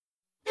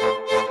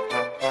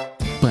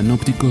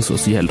Panóptico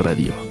Social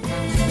Radio.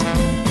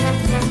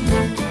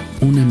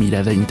 Una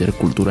mirada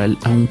intercultural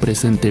a un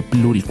presente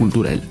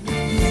pluricultural.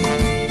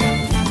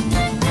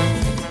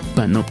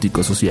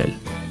 Panóptico Social,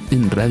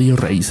 en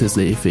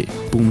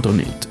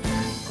radioraicesdf.net.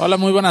 Hola,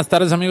 muy buenas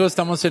tardes amigos,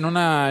 estamos en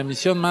una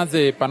emisión más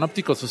de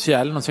Panóptico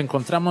Social. Nos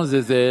encontramos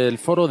desde el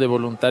Foro de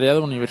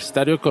Voluntariado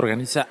Universitario que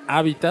organiza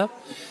Hábitat.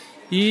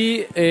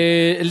 Y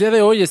el día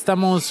de hoy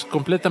estamos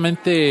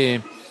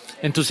completamente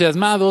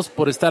entusiasmados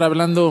por estar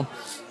hablando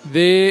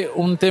de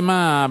un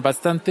tema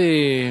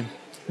bastante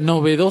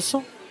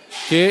novedoso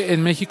que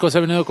en México se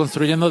ha venido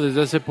construyendo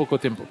desde hace poco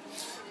tiempo.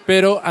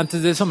 Pero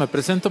antes de eso me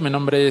presento, mi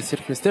nombre es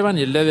Sergio Esteban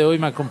y el día de hoy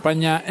me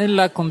acompaña en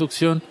la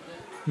conducción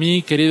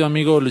mi querido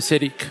amigo Luis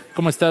Eric.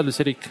 ¿Cómo estás, Luis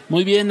Eric?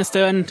 Muy bien,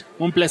 Esteban,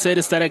 un placer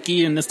estar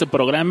aquí en este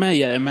programa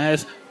y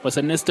además pues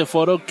en este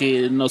foro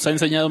que nos ha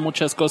enseñado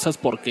muchas cosas,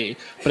 porque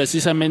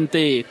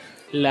precisamente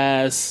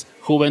las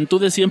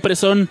juventudes siempre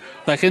son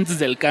agentes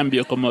del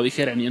cambio, como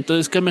dijeran, y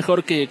entonces qué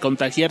mejor que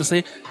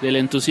contagiarse del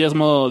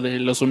entusiasmo de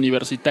los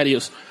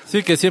universitarios.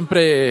 Sí, que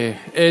siempre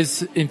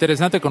es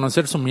interesante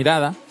conocer su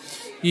mirada.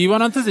 Y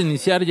bueno, antes de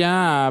iniciar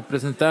ya a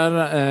presentar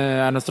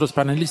a nuestros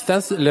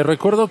panelistas, les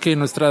recuerdo que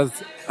nuestras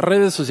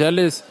redes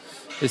sociales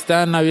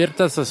están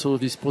abiertas a su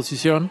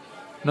disposición.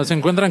 Nos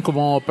encuentran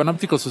como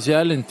Panóptico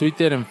Social en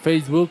Twitter, en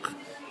Facebook,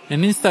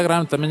 en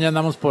Instagram, también ya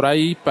andamos por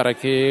ahí para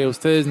que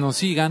ustedes nos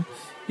sigan.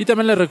 Y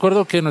también les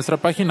recuerdo que en nuestra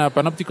página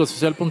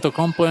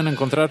panopticosocial.com pueden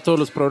encontrar todos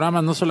los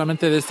programas, no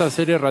solamente de esta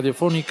serie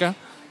radiofónica,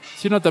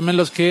 sino también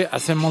los que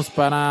hacemos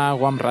para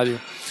One Radio.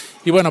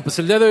 Y bueno, pues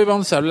el día de hoy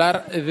vamos a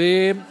hablar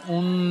de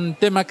un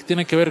tema que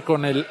tiene que ver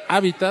con el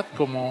hábitat,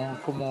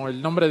 como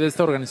el nombre de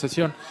esta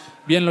organización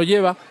bien lo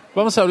lleva.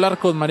 Vamos a hablar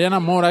con Mariana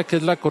Mora, que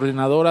es la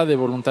coordinadora de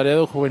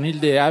voluntariado juvenil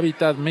de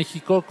Hábitat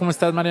México. ¿Cómo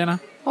estás, Mariana?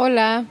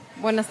 Hola,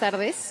 buenas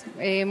tardes.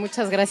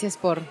 Muchas gracias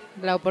por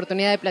la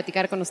oportunidad de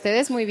platicar con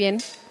ustedes. Muy bien.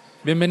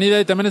 Bienvenida.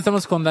 Y también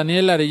estamos con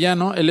Daniel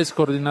Arellano, él es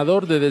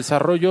coordinador de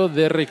Desarrollo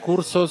de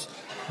Recursos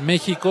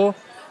México.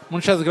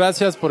 Muchas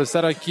gracias por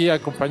estar aquí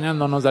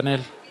acompañándonos,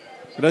 Daniel.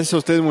 Gracias a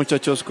ustedes,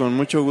 muchachos, con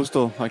mucho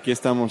gusto aquí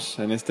estamos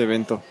en este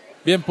evento.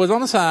 Bien, pues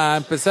vamos a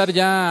empezar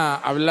ya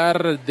a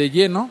hablar de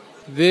lleno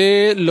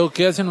de lo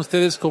que hacen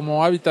ustedes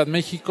como Hábitat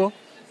México,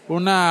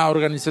 una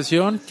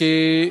organización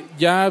que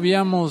ya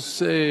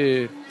habíamos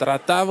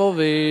tratado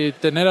de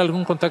tener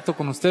algún contacto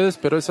con ustedes,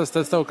 pero es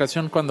hasta esta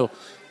ocasión cuando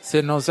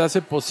se nos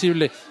hace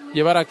posible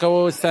llevar a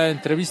cabo esta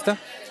entrevista.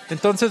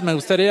 Entonces me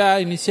gustaría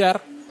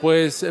iniciar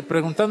pues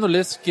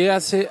preguntándoles qué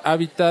hace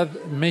Hábitat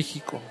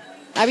México.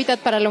 Hábitat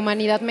para la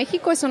Humanidad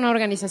México es una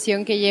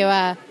organización que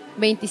lleva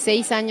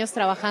 26 años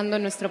trabajando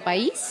en nuestro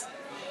país.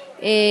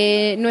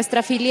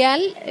 Nuestra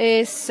filial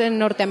es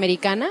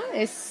norteamericana,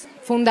 es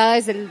fundada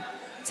desde el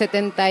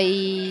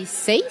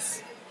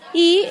 76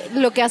 y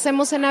lo que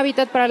hacemos en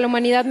Hábitat para la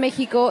Humanidad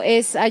México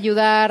es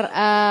ayudar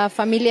a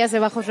familias de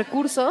bajos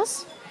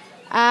recursos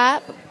a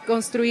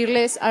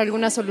construirles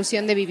alguna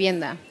solución de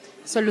vivienda.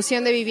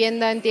 Solución de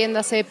vivienda,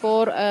 entiéndase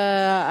por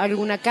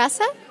alguna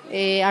casa,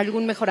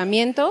 algún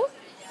mejoramiento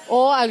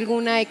o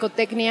alguna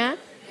ecotecnia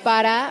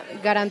para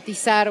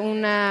garantizar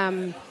una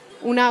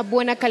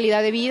buena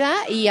calidad de vida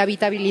y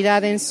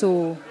habitabilidad en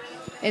su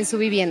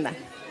vivienda.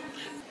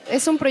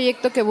 Es un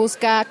proyecto que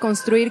busca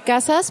construir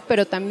casas,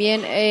 pero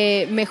también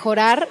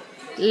mejorar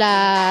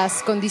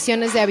las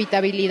condiciones de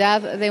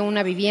habitabilidad de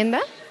una vivienda.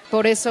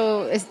 Por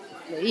eso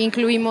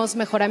incluimos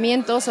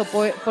mejoramientos o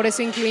por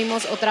eso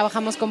incluimos o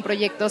trabajamos con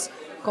proyectos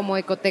como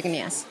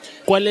ecotecnias.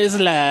 ¿Cuál es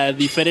la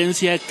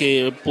diferencia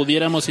que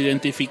pudiéramos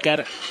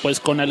identificar pues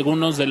con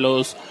algunos de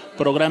los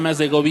programas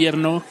de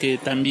gobierno que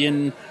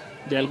también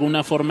de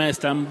alguna forma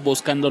están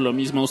buscando lo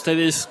mismo?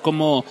 ¿Ustedes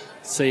cómo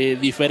se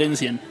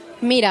diferencian?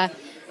 Mira,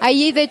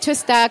 ahí de hecho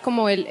está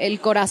como el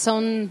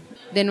corazón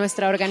de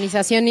nuestra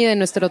organización y de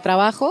nuestro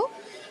trabajo.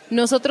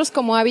 Nosotros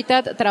como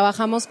Hábitat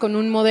trabajamos con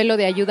un modelo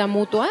de ayuda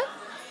mutua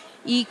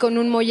y con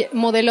un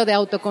modelo de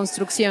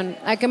autoconstrucción.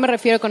 ¿A qué me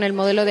refiero con el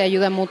modelo de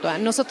ayuda mutua?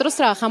 Nosotros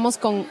trabajamos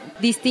con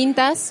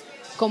distintas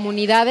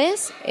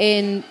comunidades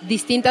en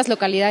distintas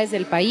localidades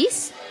del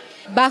país.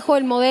 Bajo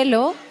el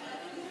modelo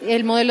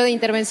de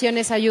intervención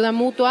es ayuda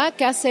mutua.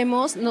 ¿Qué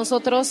hacemos?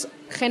 Nosotros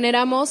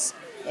generamos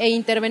e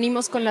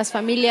intervenimos con las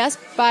familias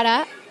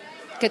para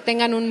que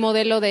tengan un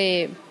modelo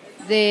de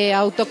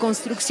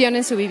autoconstrucción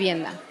en su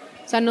vivienda.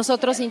 O sea,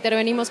 nosotros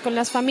intervenimos con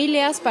las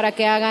familias para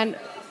que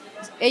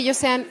ellos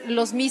sean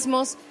los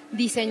mismos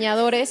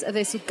diseñadores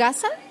de su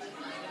casa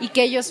y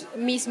que ellos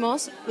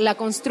mismos la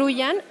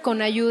construyan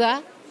con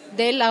ayuda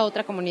de la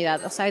otra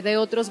comunidad, o sea, de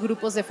otros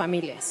grupos de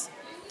familias.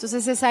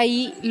 Entonces es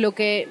ahí lo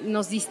que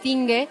nos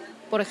distingue,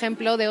 por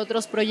ejemplo, de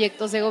otros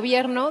proyectos de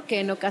gobierno que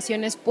en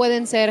ocasiones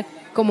pueden ser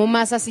como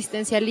más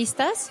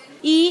asistencialistas,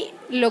 y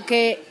lo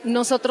que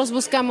nosotros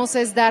buscamos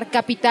es dar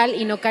capital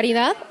y no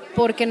caridad,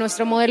 porque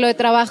nuestro modelo de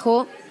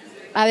trabajo,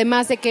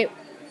 además de que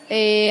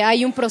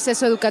hay un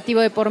proceso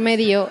educativo de por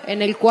medio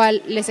en el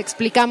cual les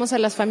explicamos a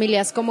las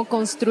familias cómo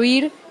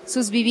construir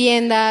sus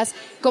viviendas,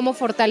 cómo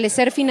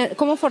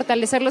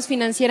fortalecerlos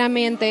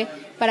financieramente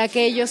para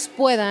que ellos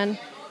puedan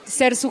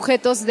ser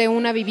sujetos de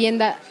una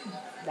vivienda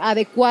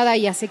adecuada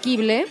y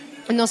asequible,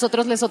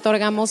 nosotros les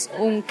otorgamos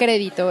un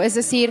crédito. Es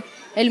decir,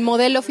 el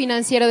modelo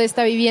financiero de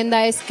esta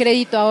vivienda es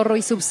crédito, ahorro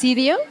y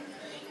subsidio.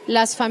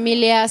 Las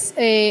familias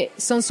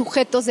son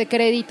sujetos de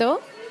crédito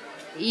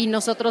y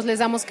nosotros les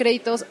damos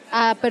créditos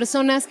a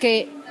personas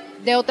que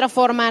de otra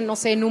forma, no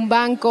sé, en un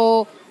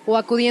banco o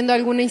acudiendo a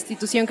alguna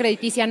institución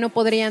crediticia no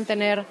podrían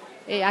tener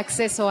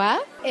acceso a.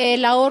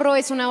 El ahorro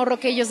es un ahorro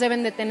que ellos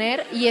deben de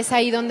tener y es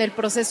ahí donde el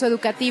proceso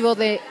educativo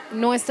de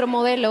nuestro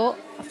modelo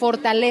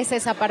fortalece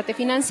esa parte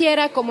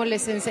financiera, como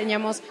les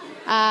enseñamos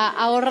a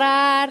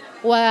ahorrar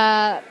o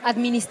a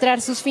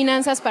administrar sus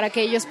finanzas para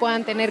que ellos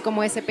puedan tener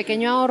como ese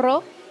pequeño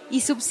ahorro.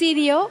 Y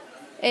subsidio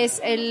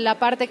es la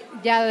parte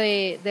ya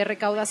de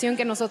recaudación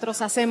que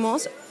nosotros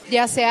hacemos,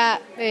 ya sea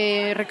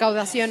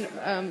recaudación,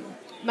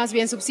 más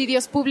bien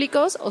subsidios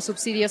públicos o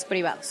subsidios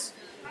privados.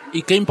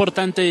 Y qué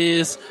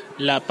importante es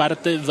la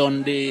parte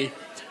donde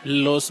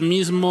los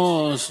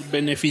mismos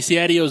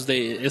beneficiarios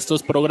de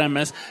estos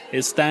programas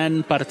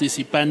están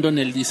participando en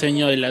el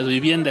diseño de las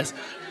viviendas,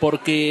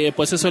 porque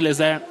pues eso les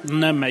da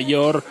una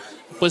mayor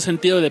pues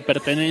sentido de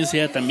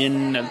pertenencia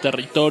también al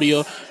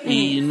territorio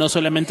y no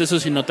solamente eso,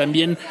 sino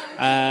también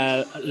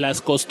a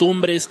las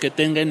costumbres que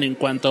tengan en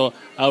cuanto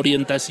a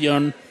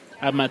orientación,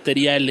 a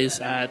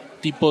materiales, a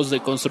tipos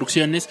de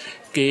construcciones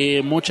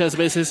que muchas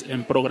veces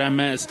en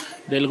programas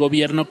del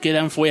gobierno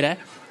quedan fuera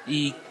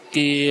y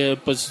que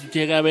pues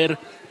llega a haber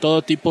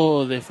todo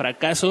tipo de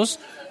fracasos,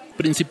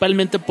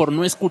 principalmente por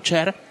no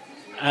escuchar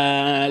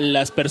a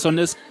las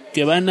personas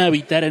que van a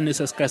habitar en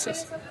esas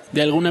casas.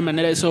 De alguna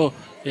manera eso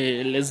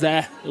les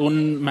da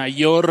un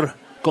mayor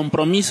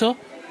compromiso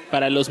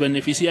para los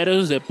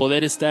beneficiarios de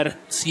poder estar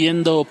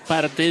siendo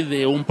parte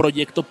de un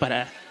proyecto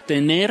para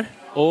tener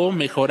o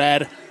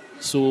mejorar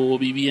su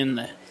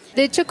vivienda.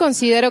 De hecho,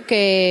 considero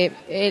que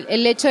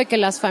el hecho de que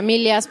las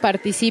familias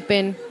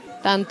participen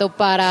tanto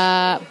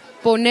para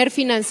poner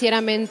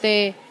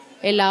financieramente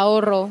el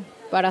ahorro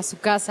para su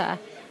casa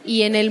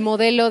y en el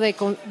modelo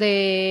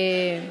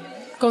de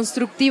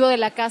constructivo de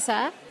la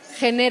casa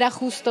genera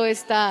justo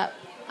esta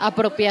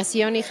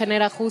apropiación y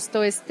genera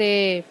justo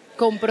este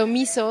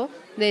compromiso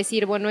de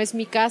decir, bueno, es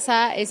mi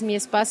casa, es mi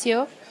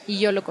espacio y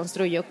yo lo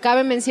construyo.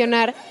 Cabe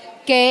mencionar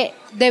que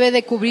debe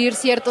de cubrir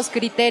ciertos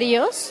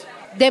criterios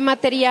de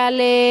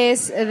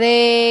materiales,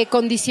 de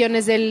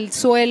condiciones del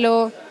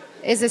suelo.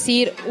 Es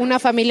decir, una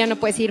familia no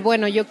puede decir,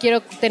 bueno, yo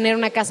quiero tener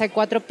una casa de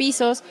 4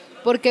 pisos,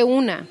 porque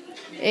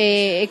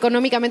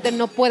económicamente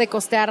no puede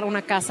costear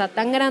una casa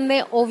tan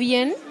grande, o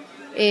bien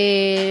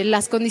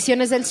las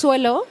condiciones del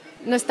suelo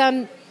no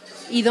están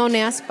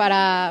idóneas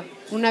para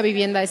una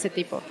vivienda de ese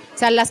tipo. O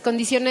sea, las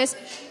condiciones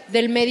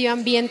del medio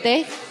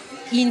ambiente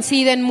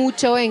inciden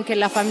mucho en que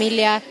la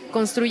familia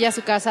construya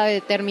su casa de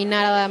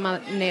determinada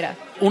manera.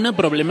 Una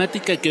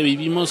problemática que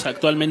vivimos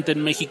actualmente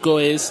en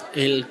México es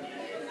el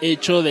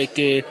hecho de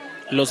que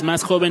los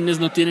más jóvenes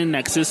no tienen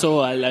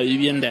acceso a la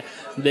vivienda.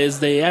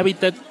 Desde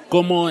Hábitat,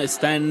 ¿cómo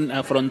están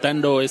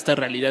afrontando esta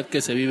realidad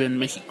que se vive en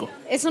México?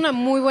 Es una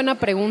muy buena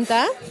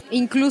pregunta.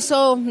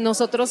 Incluso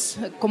nosotros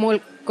como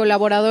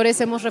colaboradores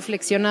hemos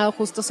reflexionado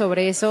justo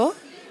sobre eso.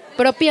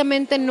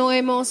 Propiamente no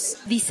hemos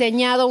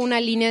diseñado una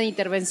línea de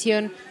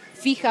intervención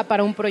fija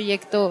para un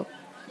proyecto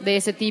de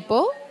ese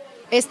tipo.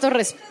 Esto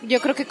yo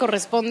creo que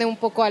corresponde un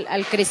poco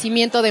al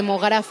crecimiento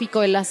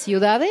demográfico de las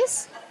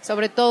ciudades,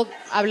 sobre todo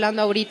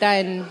hablando ahorita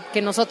en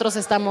que nosotros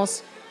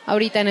estamos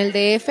ahorita en el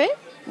DF,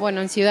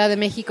 bueno, en Ciudad de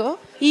México,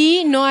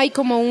 y no hay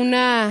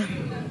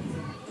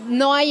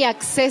no hay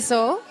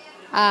acceso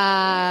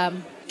a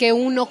que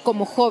uno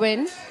como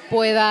joven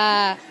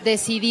pueda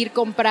decidir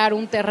comprar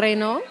un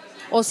terreno,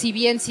 o si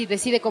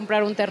decide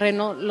comprar un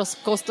terreno, los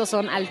costos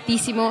son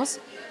altísimos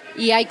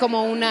y hay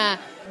como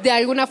de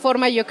alguna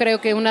forma yo creo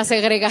que una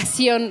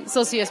segregación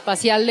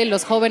socioespacial de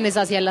los jóvenes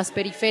hacia las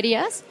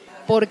periferias,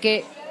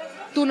 porque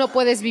tú no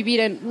puedes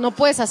no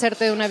puedes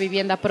hacerte de una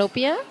vivienda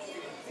propia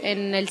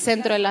en el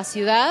centro de la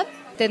ciudad,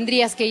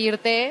 tendrías que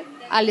irte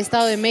al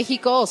Estado de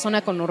México o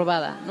zona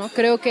conurbada, ¿no?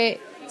 Creo que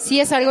sí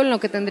es algo en lo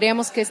que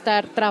tendríamos que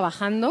estar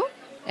trabajando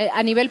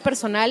a nivel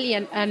personal y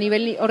a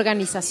nivel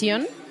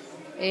organización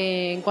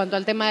en cuanto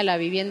al tema de la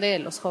vivienda y de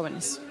los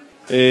jóvenes.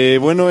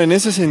 Bueno, en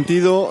ese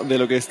sentido de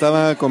lo que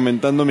estaba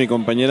comentando mi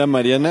compañera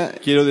Mariana,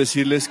 quiero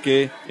decirles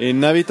que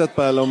en Hábitat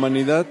para la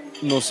Humanidad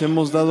nos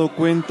hemos dado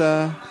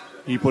cuenta,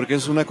 y porque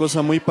es una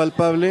cosa muy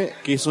palpable,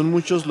 que son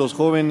muchos los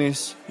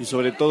jóvenes y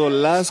sobre todo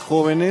las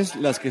jóvenes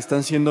las que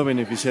están siendo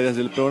beneficiarias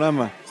del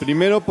programa.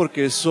 Primero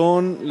porque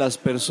son las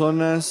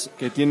personas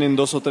que tienen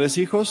 2 o 3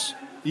 hijos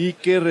y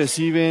que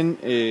reciben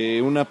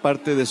una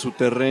parte de su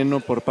terreno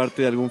por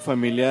parte de algún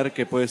familiar,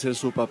 que puede ser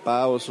su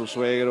papá o su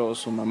suegro o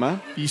su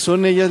mamá, y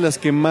son ellas las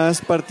que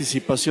más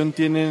participación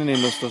tienen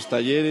en nuestros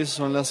talleres,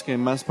 son las que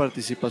más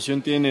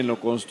participación tienen en lo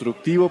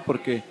constructivo,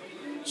 porque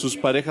sus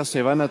parejas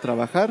se van a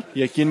trabajar.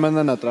 ¿Y a quién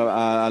mandan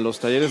a los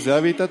talleres de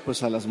Hábitat?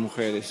 Pues a las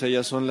mujeres.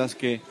 Ellas son las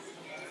que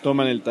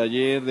toman el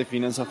taller de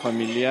finanza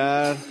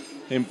familiar,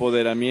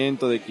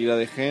 empoderamiento, de equidad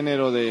de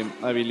género, de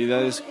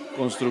habilidades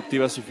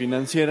constructivas y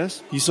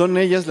financieras, y son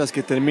ellas las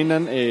que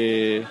terminan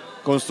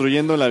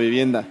construyendo la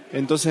vivienda.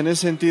 Entonces, en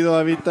ese sentido,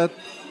 Habitat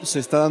se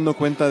está dando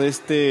cuenta de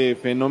este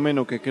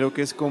fenómeno que creo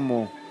que es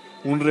como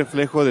un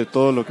reflejo de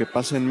todo lo que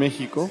pasa en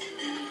México,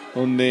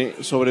 donde,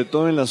 sobre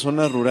todo en la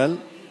zona rural,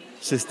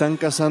 se están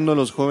casando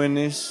los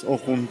jóvenes o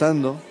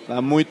juntando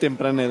a muy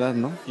temprana edad,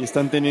 ¿no? Y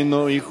están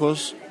teniendo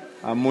hijos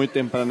a muy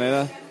temprana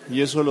edad,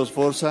 y eso los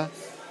forza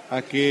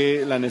a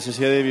que la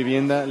necesidad de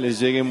vivienda les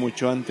llegue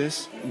mucho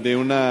antes de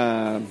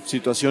una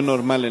situación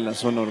normal en la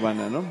zona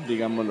urbana, ¿no?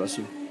 Digámoslo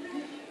así.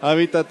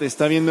 Habitat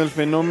está viendo el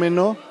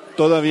fenómeno,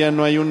 todavía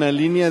no hay una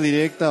línea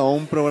directa o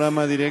un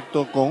programa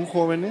directo con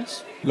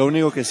jóvenes. Lo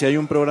único que sí hay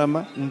un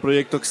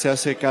proyecto que se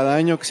hace cada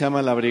año que se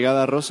llama la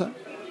Brigada Rosa,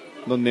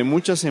 donde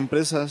muchas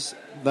empresas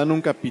dan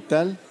un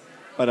capital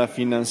para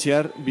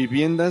financiar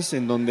viviendas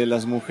en donde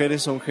las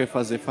mujeres son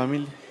jefas de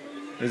familia.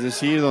 Es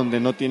decir, donde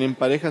no tienen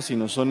pareja,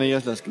 sino son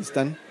ellas las que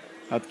están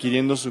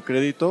adquiriendo su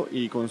crédito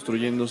y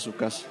construyendo su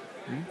casa.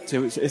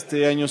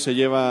 Este año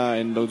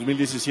en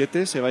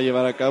 2017, se va a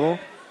llevar a cabo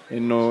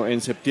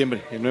en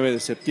septiembre, el 9 de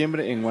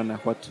septiembre en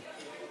Guanajuato.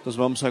 Entonces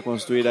vamos a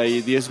construir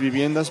ahí 10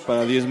 viviendas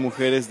para 10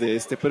 mujeres de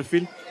este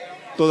perfil.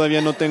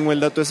 Todavía no tengo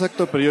el dato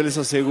exacto, pero yo les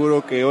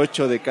aseguro que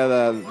 8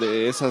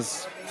 de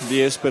esas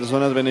 10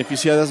 personas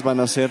beneficiadas van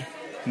a ser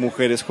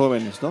mujeres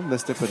jóvenes, ¿no? De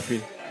este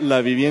perfil.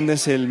 La vivienda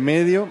es el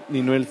medio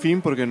y no el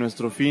fin, porque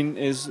nuestro fin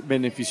es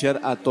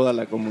beneficiar a toda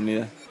la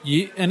comunidad.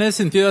 Y en ese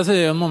sentido,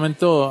 hace un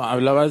momento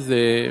hablabas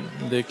de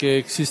que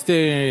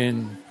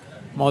existen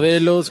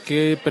modelos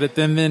que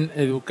pretenden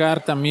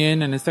educar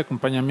también en este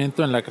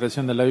acompañamiento en la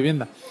creación de la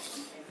vivienda.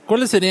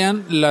 ¿Cuáles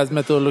serían las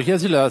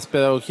metodologías y las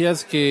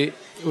pedagogías que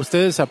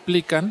ustedes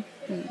aplican,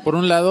 por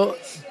un lado,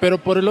 pero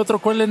por el otro,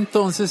 cuál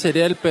entonces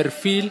sería el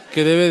perfil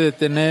que debe de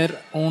tener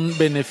un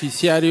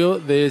beneficiario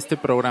de este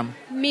programa?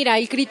 Mira,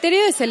 el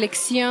criterio de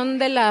selección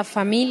de la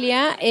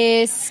familia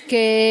es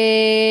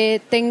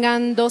que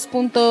tengan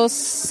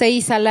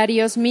 2.6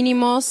 salarios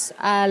mínimos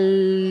a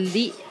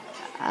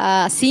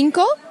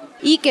 5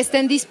 y que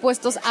estén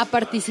dispuestos a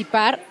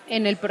participar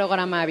en el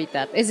programa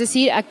Habitat. Es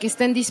decir, a que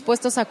estén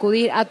dispuestos a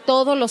acudir a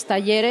todos los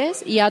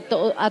talleres y a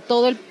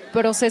todo el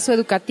proceso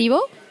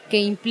educativo que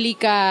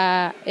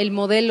implica el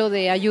modelo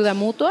de ayuda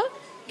mutua,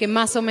 que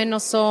más o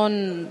menos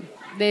son,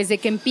 desde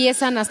que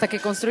empiezan hasta que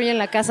construyen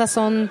la casa,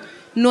 son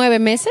 9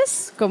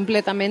 meses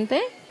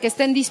completamente, que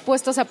estén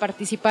dispuestos a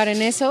participar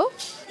en eso.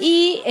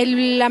 Y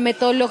la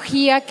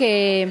metodología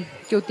que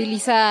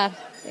utiliza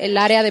el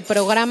área de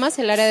programas,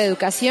 el área de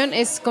educación,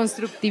 es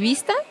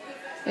constructivista,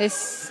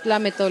 es la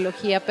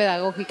metodología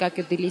pedagógica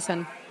que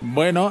utilizan.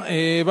 Bueno,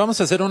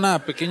 vamos a hacer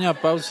una pequeña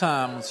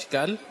pausa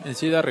musical.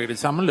 Enseguida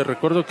regresamos. Les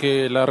recuerdo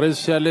que las redes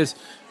sociales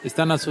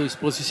están a su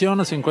disposición.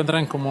 Nos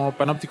encuentran como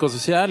Panóptico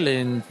Social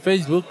en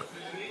Facebook.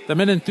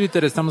 También en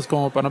Twitter estamos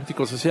como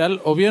Panóptico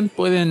Social. O bien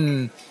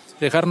pueden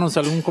dejarnos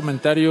algún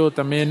comentario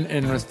también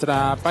en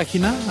nuestra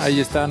página. Ahí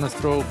está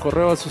nuestro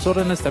correo a sus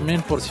órdenes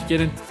también, por si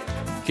quieren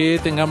que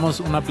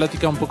tengamos una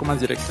plática un poco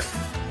más directa.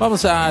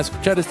 Vamos a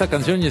escuchar esta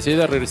canción y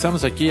enseguida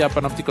regresamos aquí a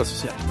Panóptico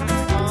Social.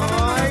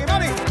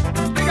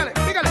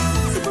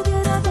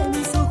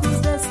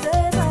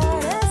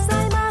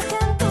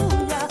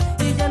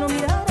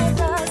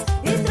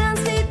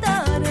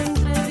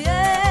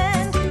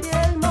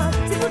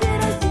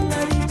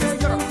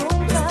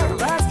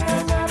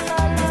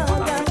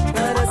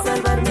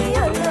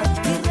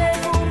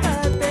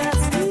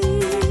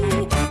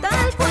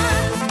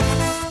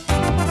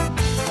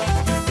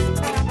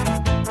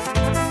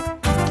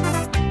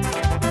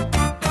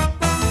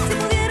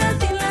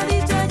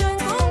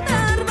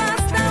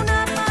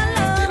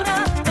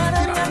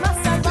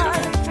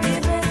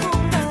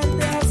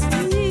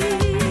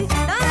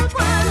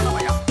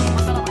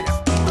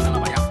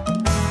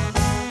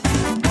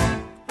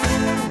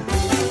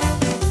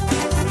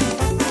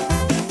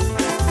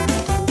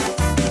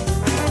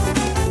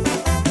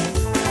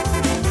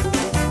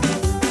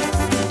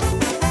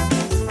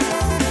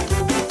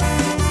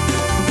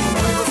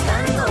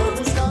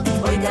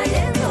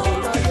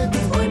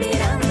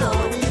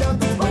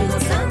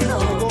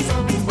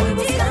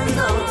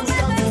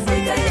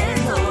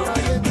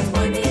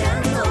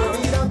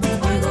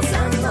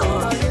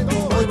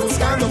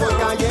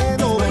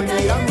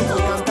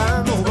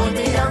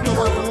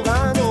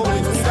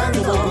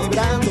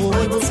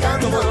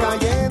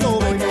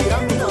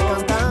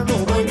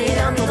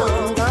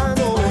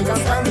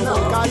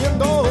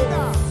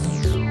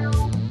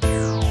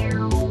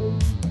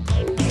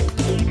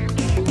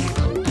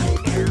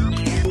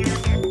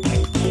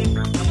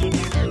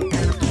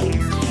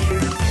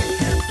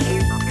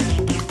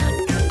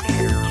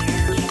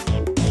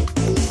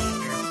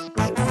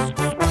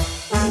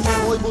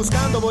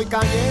 Voy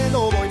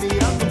cayendo, voy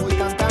mirando, voy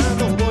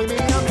cantando, voy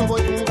mirando,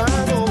 voy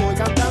jugando, voy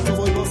cantando,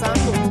 voy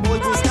gozando, voy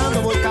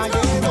buscando, voy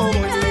cayendo, voy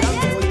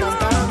mirando, voy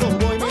cantando,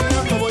 voy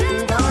mirando, voy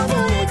jugando,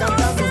 voy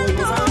cantando, voy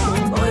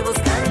gozando, voy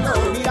buscando,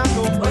 voy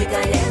mirando, voy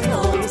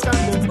cayendo, voy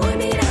buscando, voy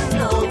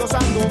mirando, voy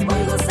gozando,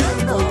 voy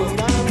gozando, voy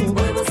mirando,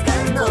 voy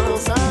buscando, voy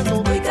gozando,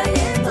 voy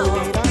cayendo,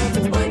 voy mirando,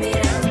 voy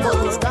mirando,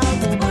 voy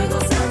buscando, voy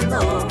gozando,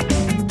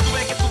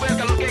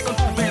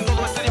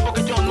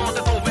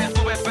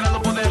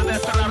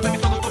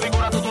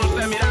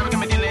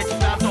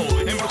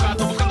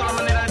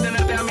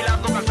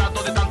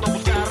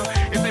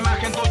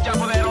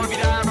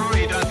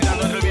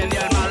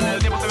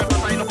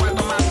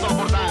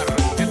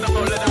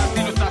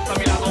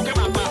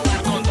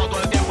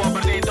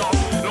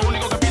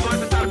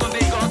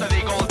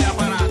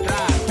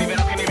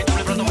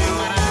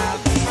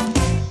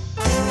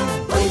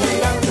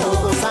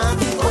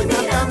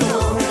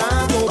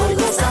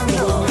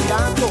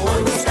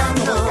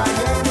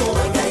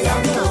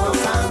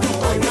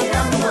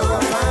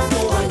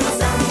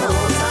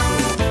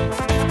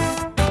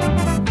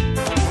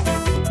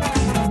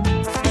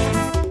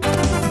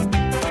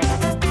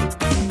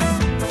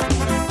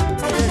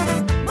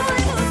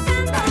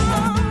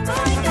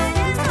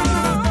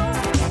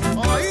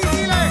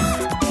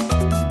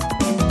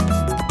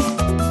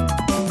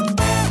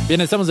 Bien,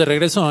 estamos de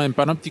regreso en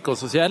Panóptico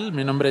Social.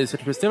 Mi nombre es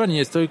Sergio Esteban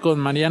y estoy con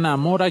Mariana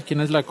Amora, quien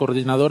es la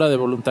coordinadora de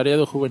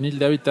voluntariado juvenil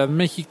de Hábitat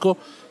México,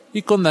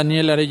 y con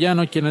Daniel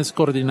Arellano, quien es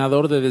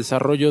coordinador de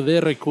desarrollo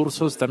de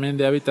recursos también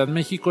de Hábitat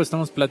México.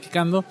 Estamos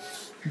platicando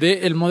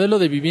del modelo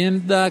de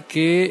vivienda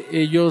que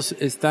ellos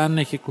están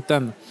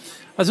ejecutando.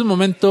 Hace un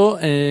momento,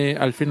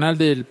 al final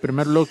del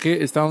primer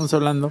bloque, estábamos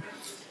hablando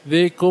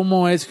de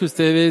cómo es que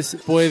ustedes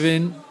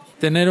pueden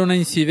tener una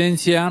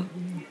incidencia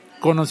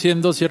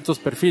conociendo ciertos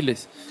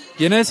perfiles.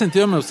 Y en ese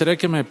sentido me gustaría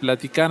que me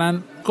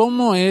platicaran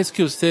cómo es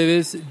que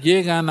ustedes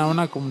llegan a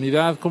una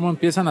comunidad, cómo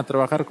empiezan a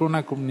trabajar con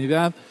una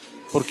comunidad,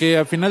 porque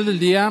al final del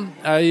día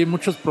hay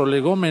muchos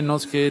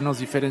prolegómenos que nos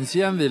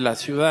diferencian de la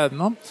ciudad,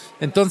 ¿no?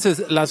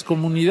 Entonces, las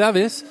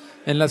comunidades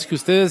en las que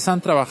ustedes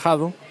han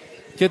trabajado,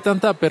 ¿qué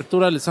tanta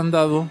apertura les han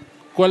dado?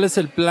 ¿Cuál es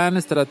el plan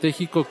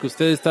estratégico que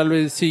ustedes tal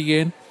vez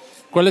siguen?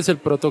 ¿Cuál es el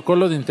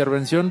protocolo de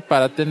intervención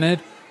para tener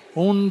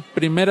un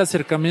primer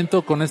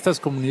acercamiento con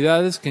estas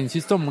comunidades que,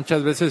 insisto,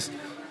 muchas veces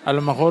a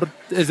lo mejor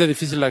es de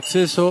difícil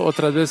acceso,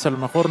 otras veces a lo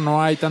mejor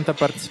no hay tanta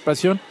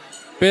participación,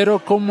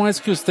 pero ¿cómo es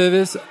que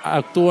ustedes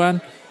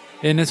actúan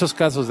en esos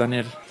casos,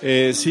 Daniel?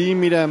 Sí,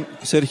 mira,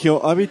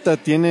 Sergio,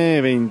 Hábitat tiene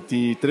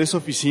 23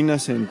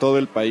 oficinas en todo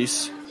el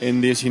país,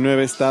 en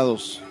 19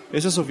 estados.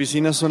 Esas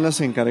oficinas son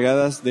las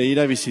encargadas de ir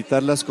a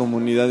visitar las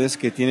comunidades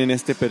que tienen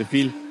este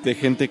perfil de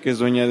gente que es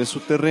dueña de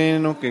su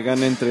terreno, que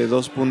gana entre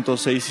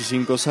 2.6 y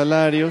 5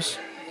 salarios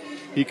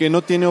y que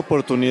no tiene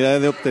oportunidad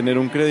de obtener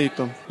un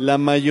crédito. La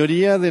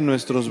mayoría de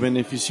nuestros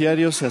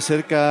beneficiarios se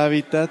acerca a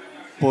Hábitat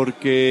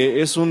porque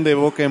es un de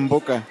boca en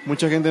boca.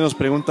 Mucha gente nos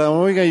pregunta,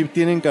 oiga, ¿y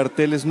tienen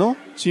carteles? No,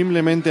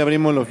 simplemente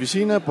abrimos la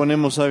oficina,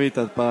 ponemos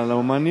Hábitat para la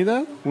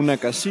Humanidad, una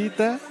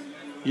casita,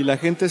 y la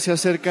gente se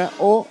acerca,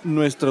 o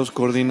nuestros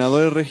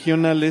coordinadores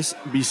regionales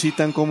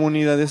visitan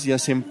comunidades y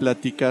hacen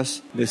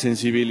pláticas de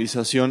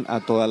sensibilización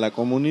a toda la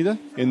comunidad,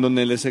 en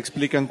donde les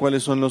explican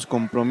cuáles son los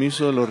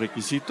compromisos, los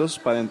requisitos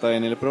para entrar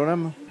en el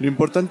programa. Lo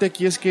importante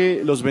aquí es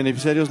que los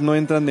beneficiarios no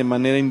entran de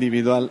manera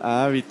individual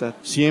a Hábitat,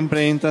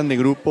 siempre entran en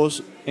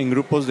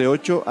grupos de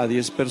 8 a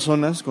 10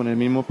 personas con el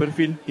mismo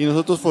perfil, y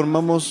nosotros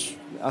formamos,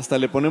 hasta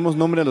le ponemos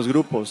nombre a los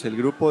grupos, el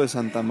grupo de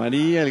Santa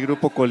María, el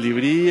grupo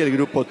Colibrí, el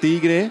grupo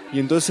Tigre, y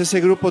entonces ese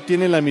grupo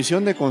tiene la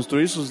misión de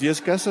construir sus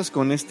 10 casas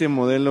con este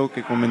modelo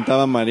que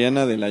comentaba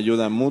Mariana de la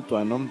ayuda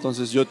mutua, ¿no?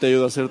 Entonces yo te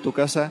ayudo a hacer tu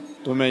casa,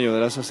 tú me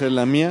ayudarás a hacer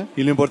la mía,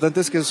 y lo importante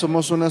es que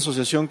somos una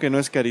asociación que no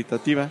es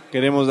caritativa,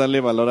 queremos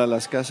darle valor a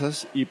las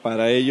casas y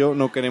para ello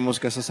no queremos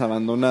casas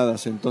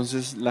abandonadas,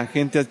 entonces la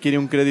gente adquiere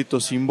un crédito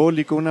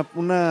simbólico,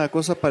 una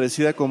cosa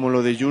parecida como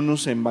lo de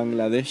Yunus en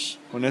Bangladesh,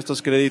 con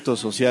estos créditos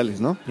sociales,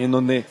 ¿no? Y en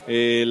donde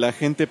la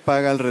gente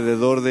paga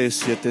alrededor de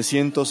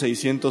 700,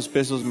 600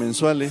 pesos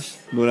mensuales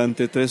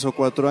durante 3 o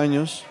 4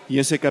 años y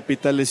ese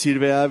capital le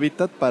sirve a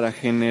Hábitat para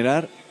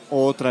generar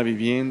otra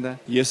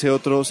vivienda y ese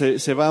otro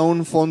se va a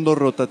un fondo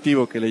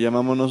rotativo que le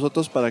llamamos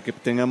nosotros para que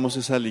tengamos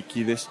esa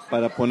liquidez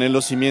para poner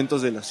los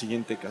cimientos de la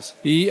siguiente casa.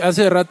 Y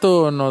hace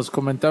rato nos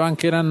comentaban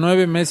que eran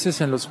 9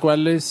 meses en los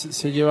cuales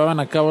se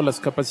llevaban a cabo las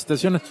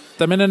capacitaciones.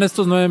 También en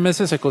estos 9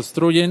 meses se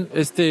construyen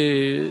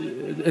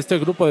este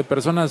grupo de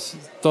personas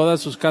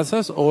todas sus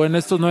casas, o en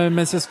estos 9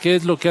 meses, ¿qué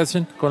es lo que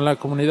hacen con la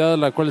comunidad a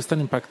la cual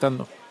están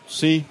impactando?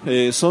 Sí,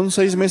 son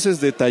 6 meses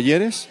de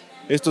talleres.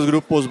 Estos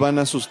grupos van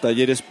a sus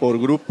talleres por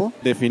grupo,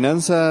 de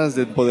finanzas,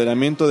 de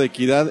empoderamiento, de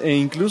equidad e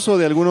incluso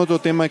de algún otro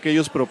tema que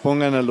ellos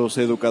propongan a los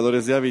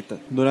educadores de Hábitat.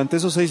 Durante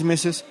esos 6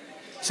 meses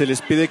se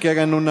les pide que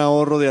hagan un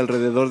ahorro de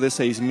alrededor de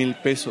 6,000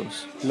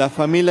 pesos. La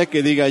familia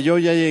que diga, yo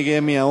ya llegué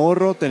a mi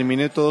ahorro,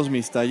 terminé todos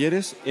mis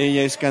talleres,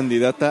 ella es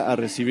candidata a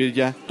recibir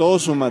ya todo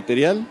su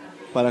material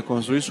para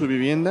construir su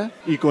vivienda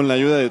y con la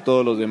ayuda de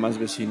todos los demás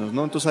vecinos,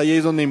 ¿no? Entonces ahí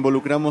es donde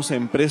involucramos a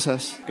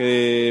empresas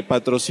que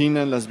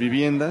patrocinan las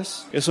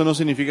viviendas. Eso no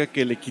significa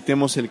que le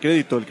quitemos el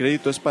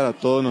crédito es para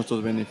todos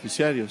nuestros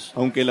beneficiarios.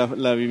 Aunque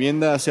la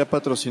vivienda sea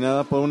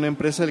patrocinada por una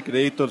empresa, el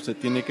crédito se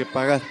tiene que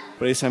pagar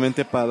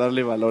precisamente para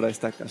darle valor a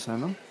esta casa,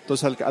 ¿no?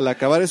 Entonces al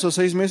acabar esos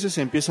 6 meses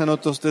empiezan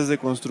otros test de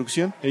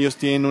construcción. Ellos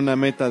tienen una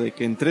meta de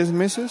que en 3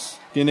 meses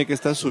tiene que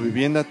estar su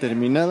vivienda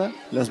terminada.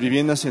 Las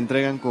viviendas se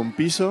entregan con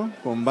piso,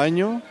 con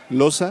baño,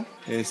 losa,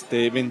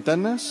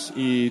 ventanas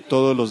y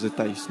todos los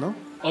detalles, ¿no?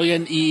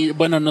 Oigan, y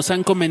bueno, nos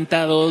han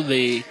comentado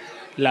de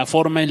la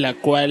forma en la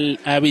cual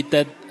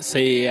Hábitat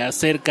se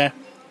acerca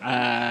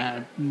a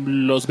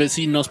los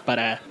vecinos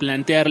para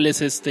plantearles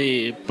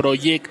este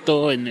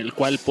proyecto en el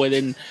cual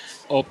pueden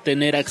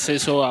obtener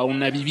acceso a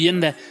una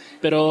vivienda.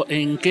 Pero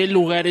 ¿en qué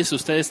lugares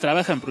ustedes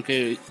trabajan?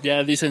 Porque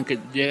ya dicen que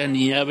llegan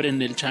y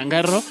abren el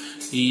changarro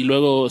y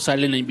luego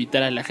salen a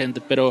invitar a la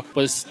gente, pero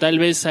pues tal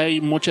vez hay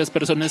muchas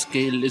personas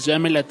que les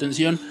llame la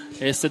atención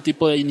este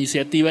tipo de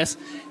iniciativas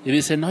y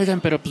dicen,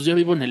 oigan, pero pues yo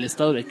vivo en el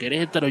estado de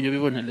Querétaro, yo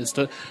vivo en el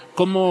estado...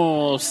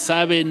 ¿Cómo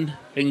saben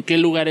en qué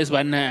lugares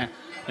van a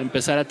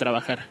empezar a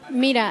trabajar?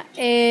 Mira,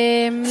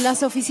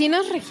 las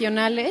oficinas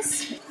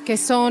regionales, que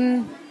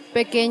son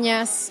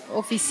pequeñas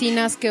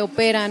oficinas que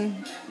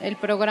operan el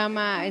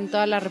programa en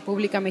toda la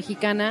República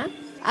Mexicana,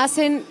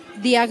 hacen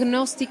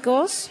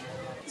diagnósticos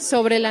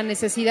sobre la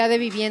necesidad de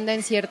vivienda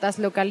en ciertas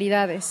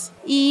localidades.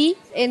 Y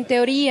en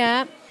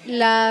teoría,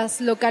 las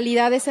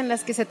localidades en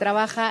las que se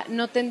trabaja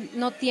no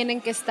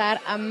tienen que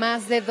estar a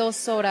más de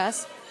 2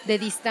 horas de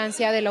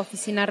distancia de la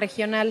oficina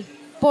regional,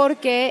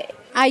 porque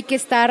hay que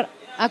estar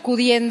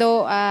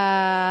acudiendo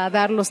a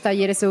dar los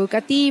talleres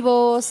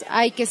educativos,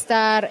 hay que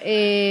estar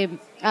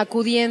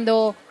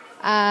acudiendo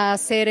a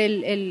hacer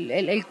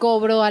el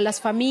cobro a las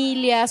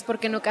familias,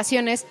 porque en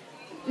ocasiones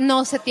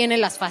no se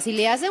tienen las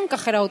facilidades de un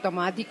cajero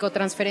automático,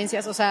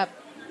 transferencias, o sea,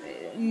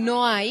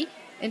 no hay.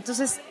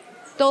 Entonces,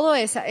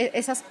 toda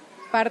esa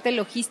parte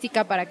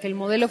logística para que el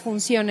modelo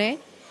funcione,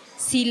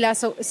 si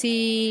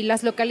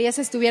las localidades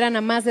estuvieran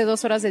a más de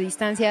 2 horas de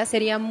distancia,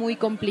 sería muy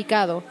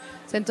complicado.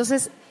 O sea,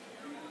 entonces,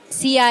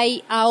 sí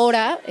hay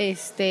ahora,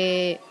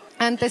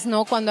 antes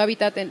no, cuando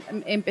Hábitat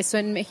empezó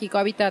en México,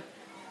 Hábitat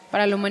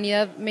para la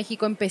Humanidad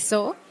México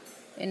empezó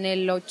en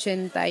el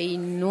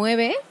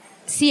 89,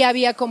 sí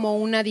había como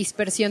una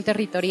dispersión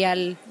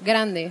territorial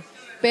grande,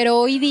 pero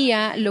hoy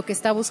día lo que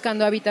está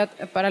buscando Hábitat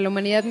para la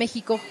Humanidad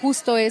México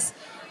justo es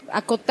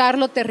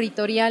acotarlo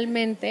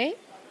territorialmente,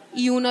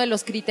 y uno de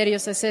los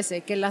criterios es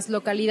ese, que las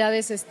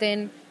localidades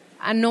estén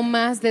a no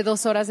más de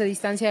 2 horas de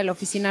distancia de la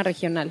oficina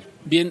regional.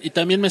 Bien, y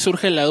también me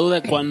surge la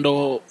duda,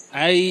 cuando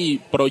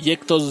hay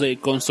proyectos de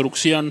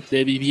construcción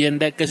de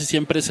vivienda, casi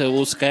siempre se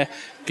busca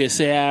que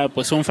sea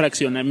pues un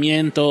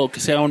fraccionamiento o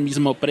que sea un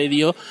mismo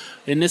predio.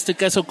 En este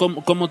caso,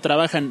 ¿cómo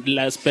trabajan?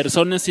 ¿Las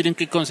personas tienen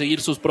que conseguir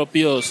sus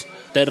propios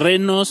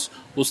terrenos?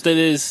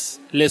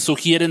 ¿Ustedes les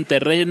sugieren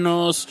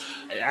terrenos?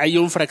 ¿Hay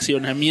un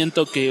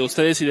fraccionamiento que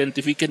ustedes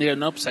identifiquen y digan,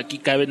 no, pues aquí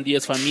caben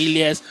 10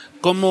 familias?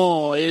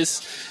 ¿Cómo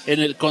es en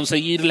el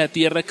conseguir la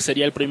tierra, que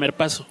sería el primer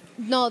paso?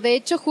 No, de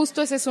hecho,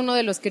 justo ese es uno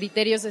de los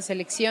criterios de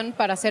selección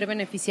para ser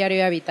beneficiario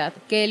de Hábitat,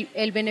 que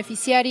el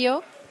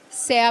beneficiario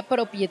sea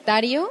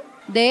propietario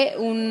de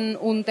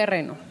un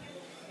terreno.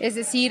 Es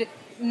decir,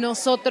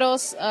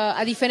 nosotros,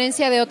 a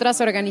diferencia de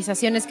otras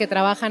organizaciones que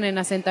trabajan en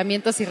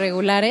asentamientos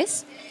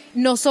irregulares,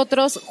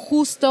 nosotros,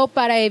 justo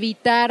para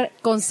evitar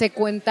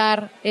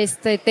consecuentar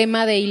este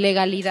tema de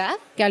ilegalidad,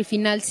 que al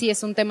final sí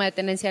es un tema de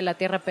tenencia de la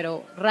tierra,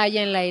 pero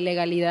raya en la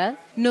ilegalidad,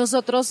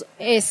 nosotros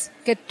es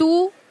que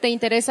tú te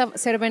interesa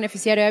ser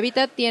beneficiario de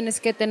Hábitat, tienes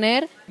que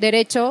tener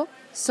derecho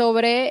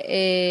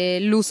sobre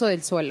el uso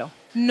del suelo.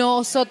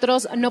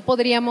 Nosotros no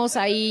podríamos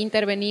ahí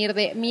intervenir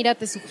de, mira,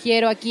 te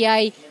sugiero, aquí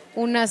hay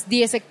unas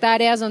 10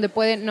 hectáreas donde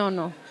pueden,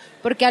 no,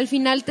 porque al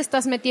final te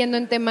estás metiendo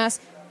en temas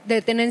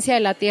de tenencia de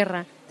la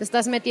tierra, te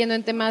estás metiendo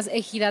en temas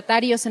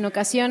ejidatarios en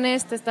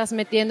ocasiones, te estás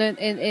metiendo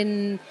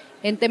en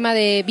tema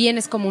de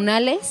bienes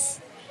comunales,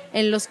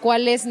 en los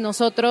cuales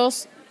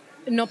nosotros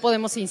no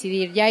podemos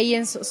incidir. Ya ahí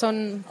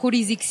son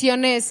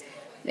jurisdicciones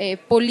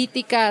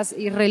políticas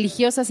y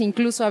religiosas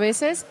incluso a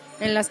veces,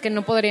 en las que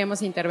no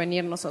podríamos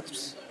intervenir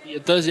nosotros. Y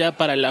entonces ya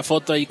para la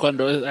foto ahí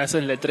cuando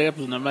hacen la entrega,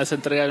 pues nomás se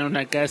entregan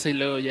una casa y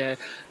luego ya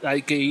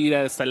hay que ir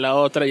hasta la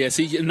otra y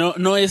así.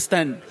 No es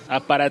tan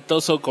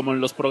aparatoso como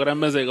en los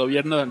programas de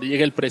gobierno donde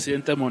llega el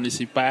presidente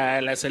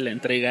municipal, hace la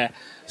entrega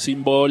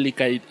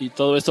simbólica y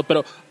todo esto,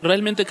 pero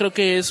realmente creo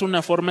que es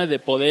una forma de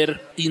poder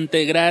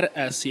integrar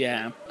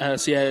hacia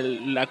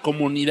la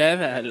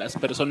comunidad a las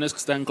personas que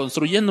están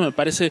construyendo. Me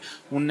parece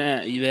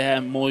una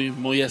idea muy,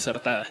 muy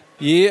acertada.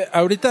 Y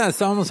ahorita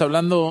estábamos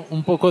hablando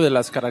un poco de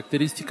las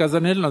características,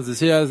 Daniel, nos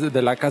decías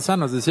de la casa,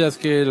 nos decías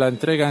que la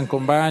entregan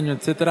con baño,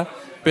 etcétera,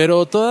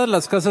 pero todas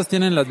las casas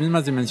tienen las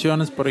mismas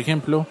dimensiones. Por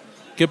ejemplo,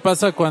 ¿qué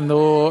pasa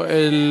cuando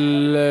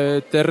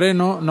el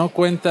terreno no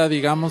cuenta,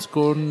 digamos,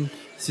 con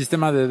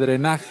sistema de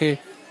drenaje?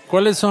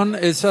 ¿Cuáles son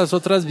esas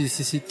otras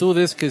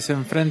vicisitudes que se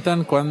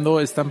enfrentan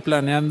cuando están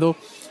planeando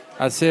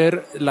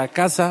hacer la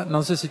casa?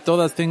 No sé si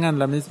todas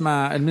tengan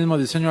el mismo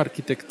diseño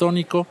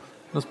arquitectónico.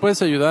 ¿Nos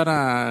puedes ayudar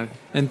a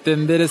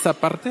entender esa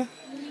parte?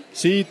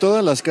 Sí,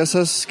 todas las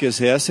casas que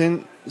se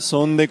hacen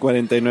son de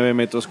 49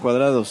 metros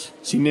cuadrados.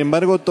 Sin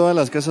embargo, todas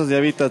las casas de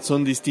Hábitat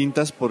son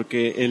distintas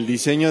porque el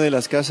diseño de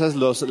las casas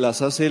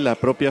las hace la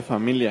propia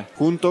familia,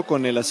 junto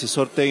con el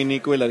asesor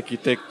técnico, el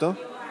arquitecto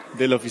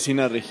de la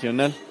oficina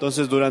regional.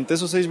 Entonces, durante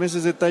esos 6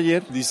 meses de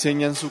taller,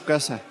 diseñan su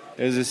casa.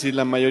 Es decir,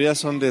 la mayoría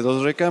son de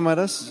 2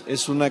 recámaras,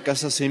 es una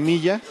casa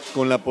semilla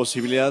con la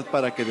posibilidad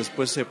para que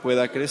después se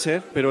pueda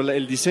crecer, pero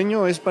el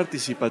diseño es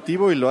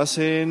participativo y lo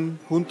hacen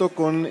junto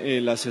con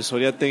la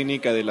asesoría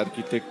técnica del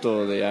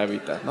arquitecto de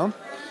Hábitat, ¿no?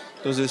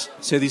 Entonces,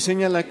 se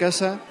diseña la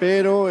casa,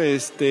 pero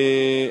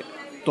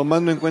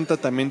tomando en cuenta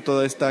también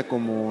toda esta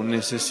como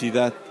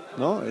necesidad,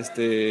 ¿no?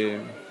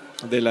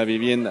 De la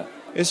vivienda.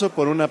 Eso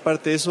por una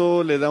parte,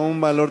 eso le da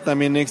un valor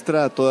también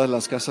extra a todas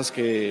las casas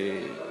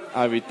que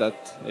Hábitat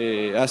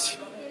hace.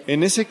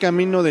 En ese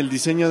camino del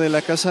diseño de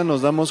la casa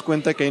nos damos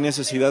cuenta que hay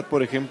necesidad,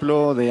 por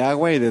ejemplo, de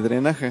agua y de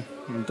drenaje.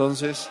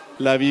 Entonces,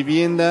 la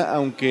vivienda,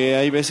 aunque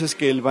hay veces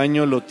que el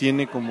baño lo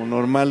tiene como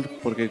normal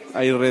porque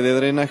hay red de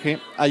drenaje,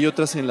 hay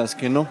otras en las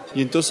que no.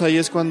 Y entonces ahí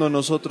es cuando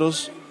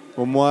nosotros,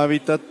 como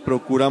Hábitat,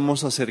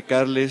 procuramos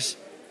acercarles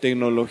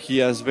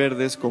tecnologías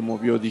verdes como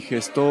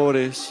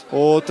biodigestores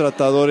o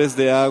tratadores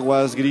de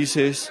aguas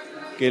grises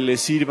que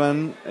les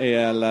sirvan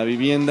a la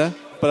vivienda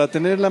para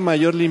tener la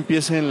mayor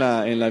limpieza en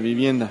la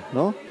vivienda,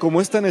 ¿no?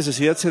 Como esta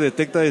necesidad se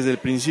detecta desde el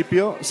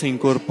principio, se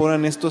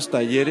incorporan estos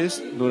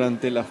talleres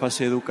durante la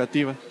fase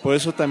educativa. Por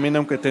eso también,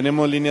 aunque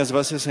tenemos líneas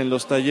bases en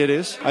los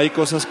talleres, hay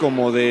cosas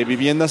como de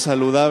vivienda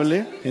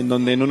saludable, en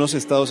donde en unos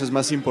estados es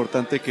más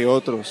importante que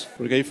otros,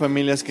 porque hay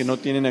familias que no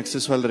tienen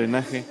acceso al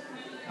drenaje,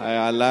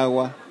 al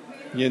agua,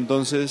 y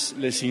entonces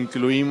les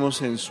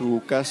incluimos en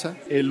su casa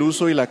el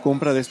uso y la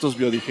compra de estos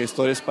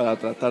biodigestores para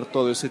tratar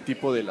todo ese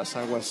tipo de las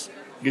aguas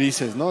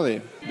grises, ¿no?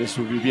 De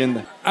su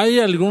vivienda. ¿Hay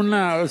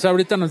alguna, o sea,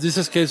 ahorita nos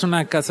dices que es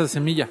una casa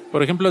semilla?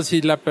 Por ejemplo, si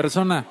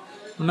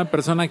una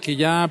persona que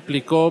ya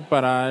aplicó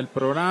para el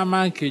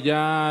programa, que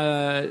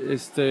ya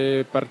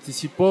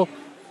participó,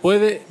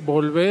 ¿puede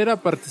volver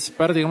a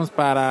participar, digamos,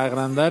 para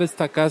agrandar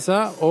esta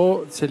casa,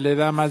 o se le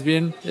da más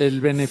bien el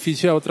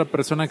beneficio a otra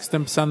persona que está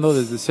empezando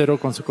desde cero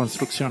con su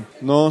construcción?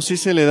 No, sí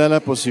se le da la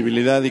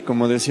posibilidad, y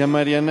como decía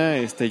Mariana,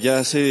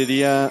 ya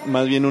sería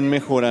más bien un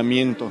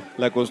mejoramiento,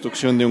 la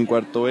construcción de un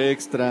cuarto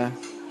extra,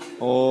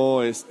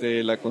 o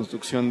la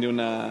construcción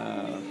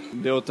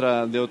de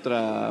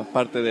otra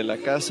parte de la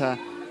casa.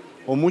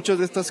 O muchas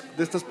de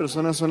estas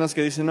personas son las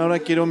que dicen, ahora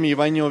quiero mi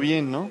baño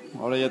bien, ¿no?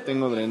 Ahora ya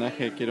tengo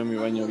drenaje, quiero mi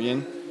baño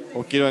bien,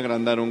 o quiero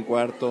agrandar un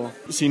cuarto.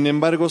 Sin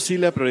embargo, sí,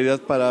 la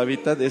prioridad para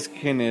Habitat es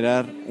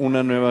generar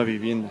una nueva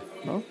vivienda,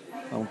 ¿no?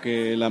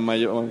 Aunque la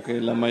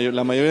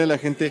mayoría de la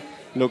gente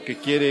lo que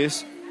quiere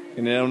es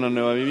generar una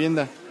nueva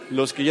vivienda.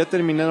 Los que ya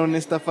terminaron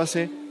esta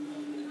fase,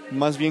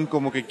 más bien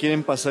como que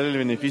quieren pasar el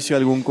beneficio a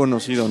algún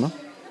conocido, ¿no?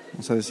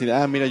 O sea, decir,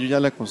 mira, yo ya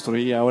la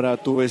construí, ahora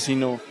tu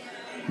vecino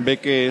ve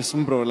que es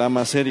un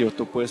programa serio,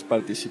 tú puedes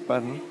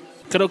participar, ¿no?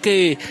 Creo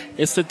que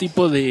este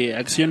tipo de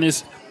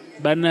acciones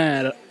van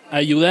a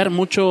ayudar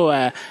mucho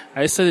a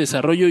este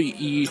desarrollo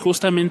y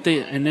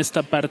justamente en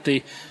esta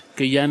parte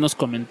que ya nos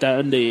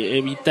comentaban de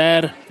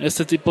evitar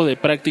este tipo de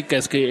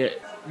prácticas que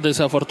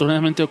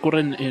desafortunadamente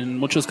ocurren en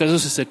muchos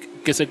casos,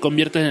 que se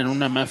convierten en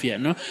una mafia,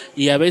 ¿no?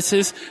 Y a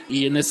veces,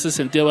 y en ese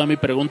sentido va mi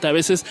pregunta, a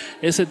veces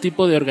ese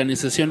tipo de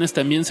organizaciones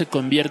también se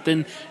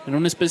convierten en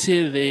una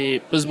especie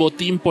de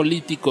botín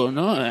político,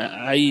 ¿no?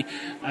 Hay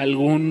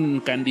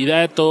algún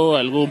candidato,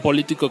 algún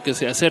político que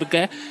se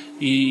acerca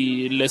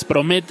y les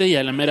promete y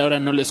a la mera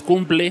hora no les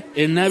cumple.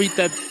 En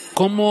Habitat,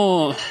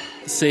 ¿cómo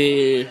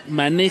se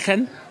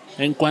manejan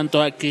en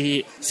cuanto a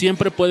que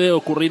siempre puede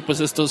ocurrir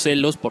estos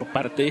celos por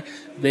parte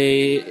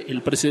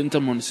del presidente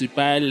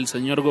municipal, el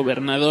señor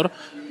gobernador,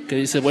 que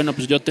dice, bueno,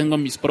 yo tengo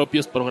mis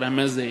propios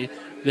programas de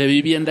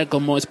vivienda,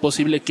 ¿cómo es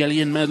posible que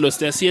alguien más lo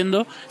esté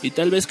haciendo? Y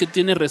tal vez que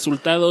tiene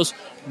resultados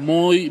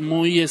muy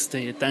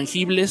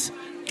tangibles,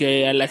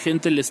 que a la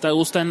gente le está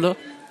gustando,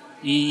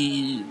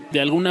 y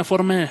de alguna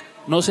forma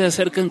no se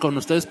acercan con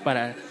ustedes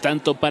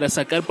tanto para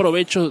sacar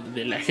provecho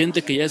de la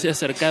gente que ya se ha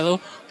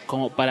acercado,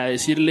 como para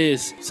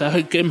decirles,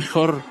 ¿saben qué?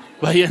 Mejor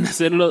vayan a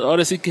hacerlo,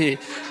 ahora sí que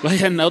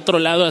vayan a otro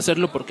lado a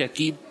hacerlo, porque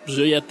aquí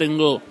yo ya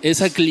tengo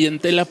esa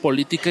clientela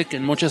política que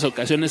en muchas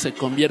ocasiones se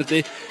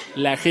convierte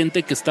la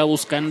gente que está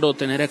buscando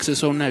tener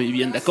acceso a una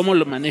vivienda. ¿Cómo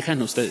lo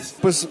manejan ustedes?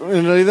 Pues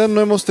en realidad no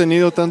hemos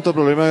tenido tanto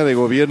problema de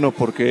gobierno,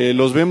 porque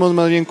los vemos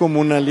más bien como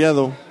un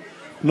aliado.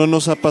 No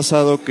nos ha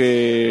pasado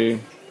que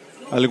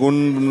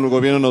algún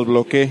gobierno nos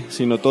bloquee,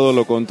 sino todo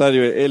lo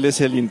contrario. Él es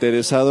el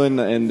interesado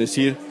en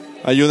decir,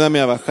 ayúdame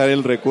a bajar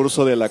el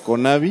recurso de la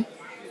CONAVI,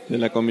 de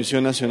la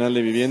Comisión Nacional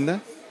de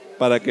Vivienda,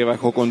 para que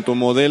con tu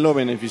modelo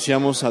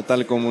beneficiamos a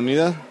tal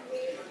comunidad.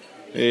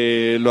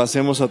 Lo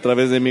hacemos a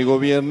través de mi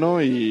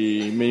gobierno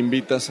y me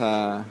invitas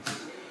a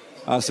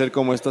hacer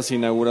como estas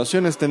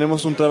inauguraciones.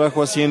 Tenemos un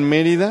trabajo así en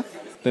Mérida,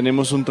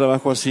 tenemos un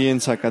trabajo así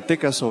en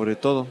Zacatecas sobre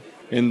todo,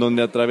 en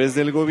donde a través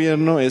del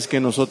gobierno es que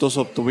nosotros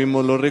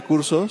obtuvimos los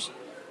recursos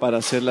para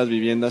hacer las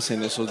viviendas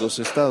en esos dos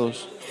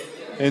estados.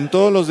 En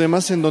todos los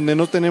demás, en donde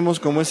no tenemos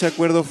como ese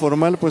acuerdo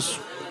formal, pues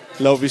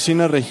la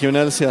oficina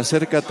regional se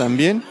acerca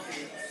también.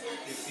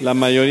 La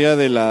mayoría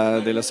de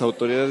las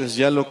autoridades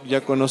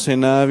ya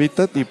conocen a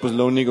Habitat, y pues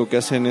lo único que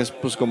hacen es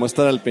como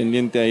estar al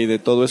pendiente ahí de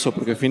todo eso,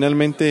 porque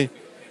finalmente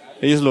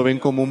ellos lo ven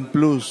como un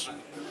plus.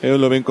 Ellos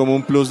lo ven como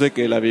un plus de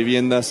que la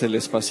vivienda se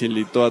les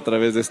facilitó a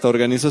través de esta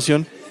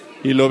organización,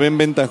 y lo ven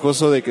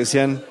ventajoso de que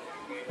sean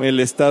el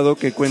estado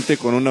que cuente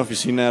con una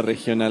oficina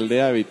regional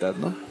de Habitat,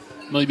 ¿no?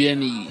 Muy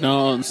bien, y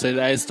no se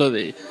da esto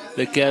de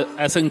que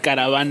hacen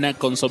caravana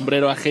con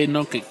sombrero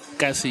ajeno, que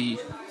casi,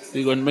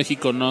 en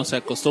México no se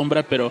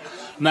acostumbra, pero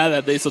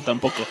nada de eso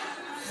tampoco.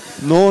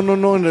 No,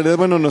 en realidad,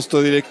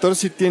 nuestro director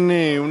sí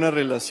tiene una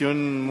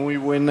relación muy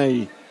buena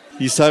y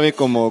sabe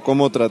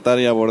cómo tratar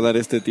y abordar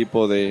este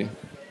tipo de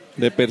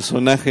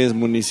personajes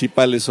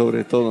municipales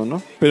sobre todo,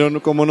 ¿no?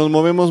 Pero como nos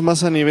movemos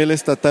más a nivel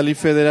estatal y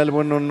federal,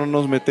 no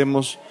nos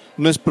metemos.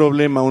 No es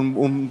problema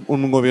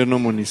un gobierno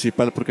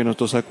municipal, porque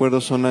nuestros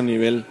acuerdos son a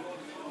nivel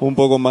un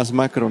poco más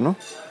macro, ¿no?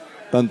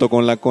 Tanto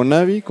con la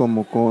CONAVI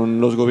como con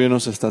los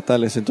gobiernos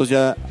estatales. Entonces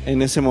ya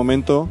en ese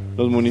momento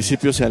los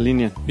municipios se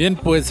alinean. Bien,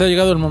 pues ha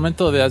llegado el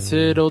momento de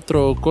hacer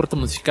otro corto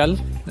musical.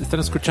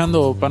 Están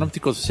escuchando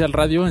Panóptico Social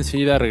Radio,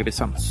 enseguida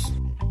regresamos.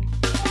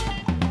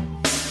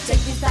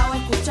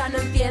 Escuchando,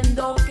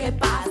 entiendo qué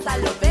pasa,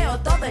 lo veo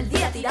todo todo el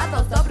día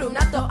tirado sobre una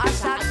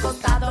toalla,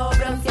 acostado,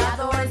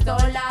 bronceado, el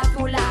sol a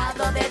su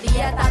lado. De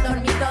día está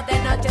dormido, de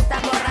noche está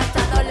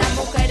emborrachado. Las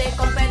mujeres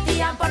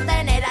competían por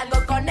tener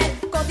algo con él,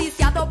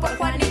 codiciado por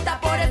Juanita,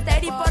 por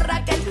Esther y por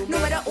Raquel.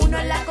 Número 1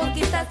 en la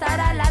conquista, esa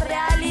era la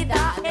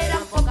realidad.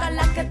 Eran pocas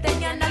las que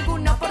tenían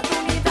alguna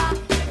oportunidad.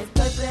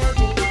 Estoy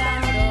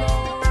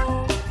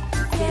preguntando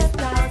si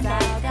estás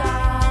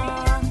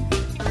acá,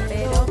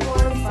 pero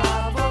por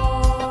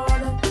favor,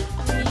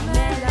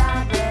 dime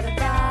la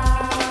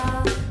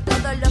verdad.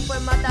 Todos los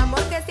poemas de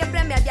amor que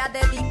siempre me había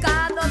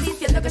dedicado,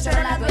 diciendo que yo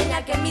era la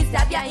dueña que en mí se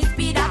había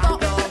inspirado.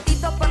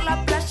 Repartido por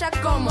la playa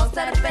como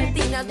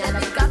serpentinas,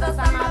 dedicados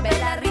a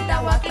Mabel, a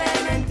Rita o a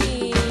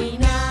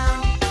Clementina.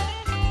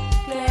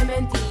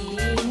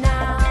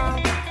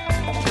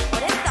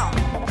 Por eso,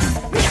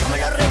 mira cómo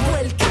lo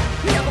revuelca,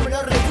 mira cómo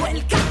lo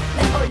revuelca.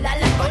 La ola,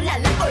 la ola,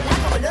 la ola,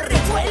 cómo lo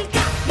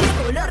revuelca. Mira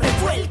cómo lo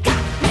revuelca,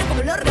 mira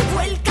cómo lo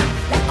revuelca.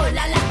 La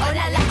ola, la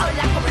ola, la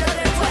ola, cómo lo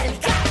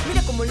revuelca.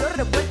 Mira cómo lo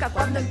revuelca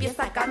cuando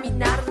empieza a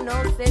caminar. No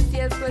sé si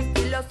es su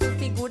estilo, su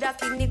figura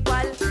sin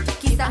igual.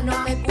 Quizás no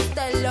me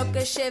guste lo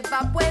que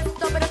lleva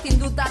puesto, pero sin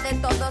duda de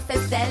todos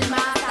es el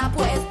más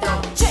apuesto.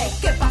 Che,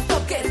 ¿qué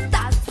pasó? ¿Qué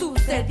está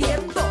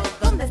sucediendo?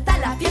 ¿Dónde está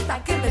la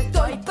fiesta que me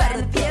estoy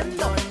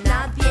perdiendo?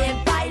 Nadie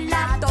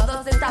baila,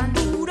 todos están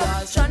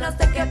duros. Yo no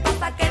sé qué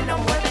pasa, que no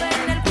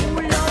mueven el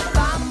culo.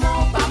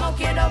 Vamos, vamos,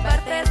 quiero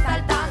verte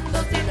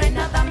saltando. Si no hay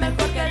nada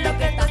mejor que lo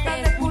que estás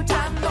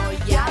escuchando.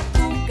 Y a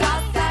tu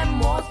casa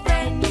hemos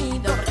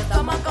venido.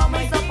 Somos como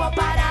hisopo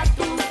para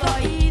tus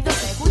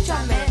oídos.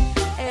 Escúchame,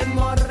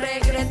 hemos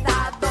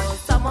regresado.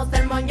 Somos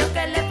el moño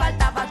que le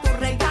faltaba a tu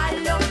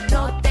regalo.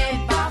 No te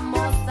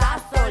vamos a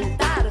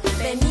soltar.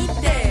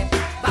 Venite,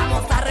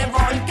 vamos a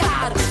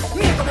revolcar.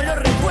 Mira cómo lo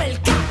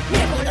revuelca,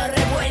 mira cómo lo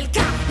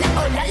revuelca. La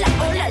ola, la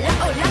ola, la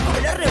ola, cómo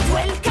lo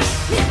revuelca.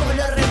 Mira cómo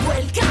lo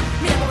revuelca,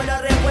 mira cómo lo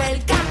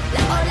revuelca.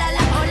 La ola,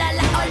 la ola,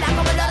 la ola,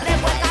 cómo lo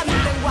revuelca. Mi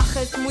lenguaje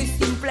es muy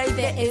simple y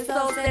de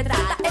eso se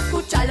trata.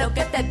 Escucha lo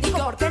que te digo,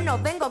 porque no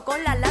vengo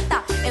con la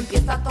lata.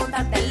 Empiezo a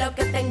contarte lo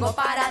que tengo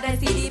para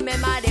decir y me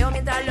mareo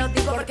mientras lo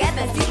digo, porque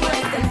decirlo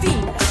es el fin.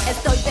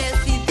 Estoy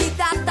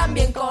decidida,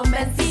 también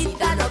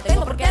convencida. No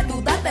tengo por qué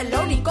dudar de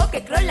lo único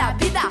que creo en la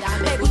vida.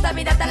 Me gusta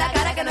mirarte a la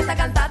cara, que no está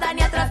cansada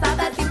ni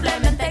atrasada,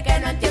 simplemente que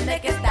no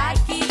entiende que está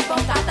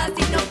equivocada.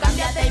 Si no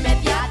cambia de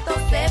inmediato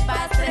se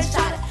va a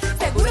estrellar.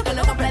 Seguro que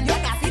no comprendió,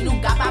 casi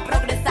nunca va a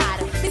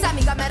progresar. Mis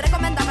amigas me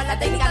recomendaban la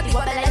técnica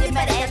antigua de la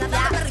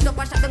indiferencia. Perrito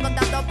guayando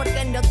contando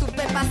porque no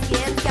tuve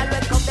paciencia.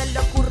 Luego de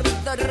lo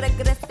ocurrido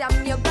regresé a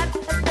mi hogar,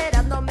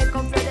 esperándome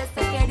con flores,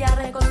 se quería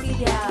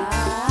reconciliar.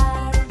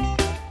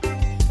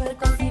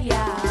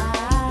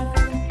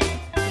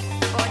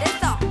 Por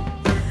eso,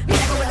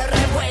 mira cómo lo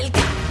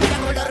revuelca, mira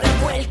cómo lo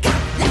revuelca.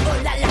 La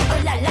ola, la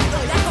ola, la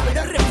ola, cómo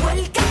lo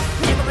revuelca.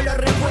 Mira cómo lo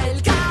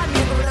revuelca,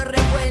 mira cómo lo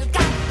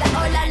revuelca. La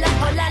ola, la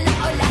ola, la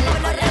ola,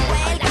 cómo lo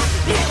revuelca.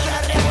 Mira cómo lo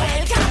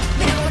revuelca,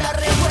 mira cómo lo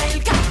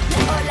revuelca. La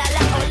ola,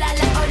 la ola,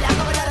 la ola,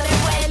 cómo lo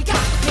revuelca.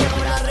 Mira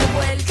cómo lo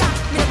revuelca,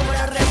 mira cómo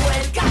lo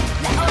revuelca.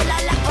 La ola,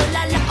 la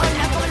ola, la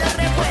ola, cómo lo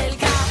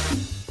revuelca.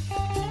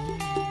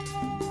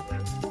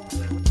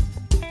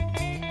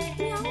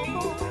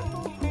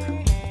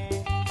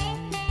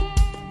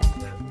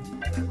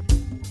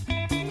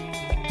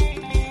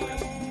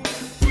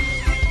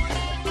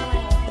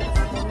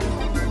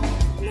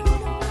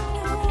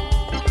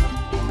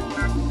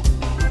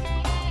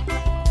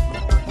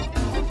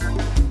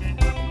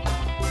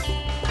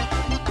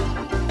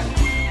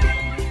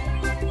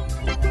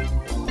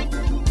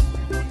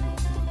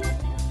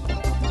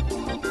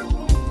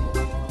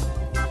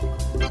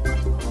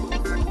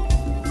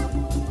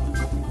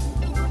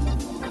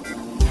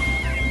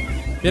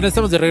 Bien,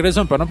 estamos de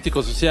regreso en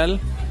Panóptico Social.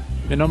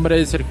 Mi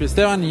nombre es Sergio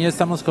Esteban y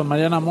estamos con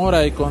Mariana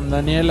Mora y con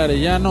Daniel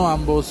Arellano.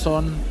 Ambos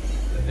son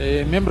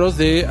miembros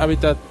de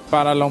Hábitat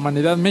para la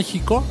Humanidad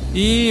México.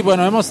 Y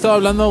bueno, hemos estado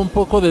hablando un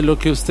poco de lo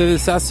que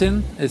ustedes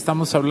hacen.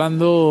 Estamos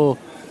hablando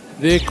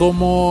de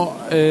cómo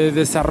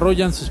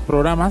desarrollan sus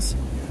programas.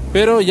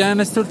 Pero ya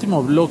en este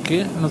último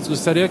bloque nos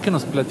gustaría que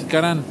nos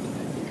platicaran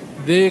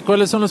de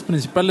cuáles son los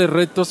principales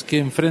retos que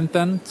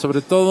enfrentan,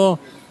 sobre todo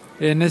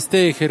en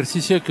este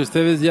ejercicio que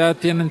ustedes ya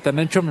tienen tan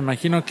hecho. Me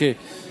imagino que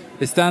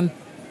están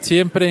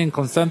siempre en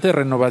constante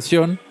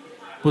renovación,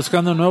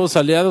 buscando nuevos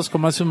aliados,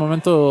 como hace un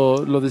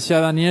momento lo decía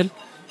Daniel.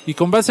 Y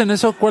con base en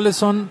eso, ¿cuáles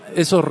son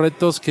esos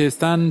retos que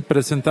están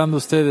presentando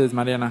ustedes,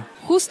 Mariana?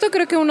 Justo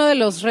creo que uno de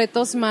los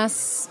retos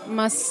más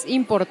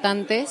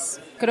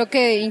importantes, creo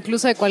que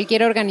incluso de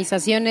cualquier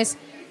organización, es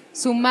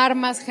sumar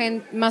más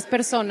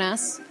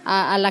personas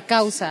a la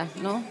causa,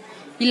 ¿no?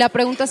 Y la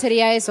pregunta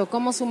sería eso: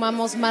 ¿cómo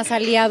sumamos más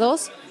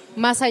aliados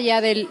más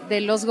allá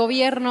de los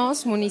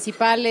gobiernos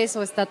municipales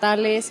o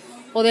estatales,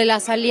 o de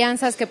las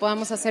alianzas que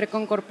podamos hacer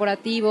con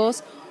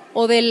corporativos,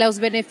 o de los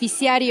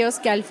beneficiarios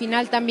que al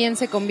final también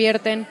se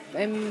convierten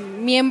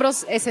en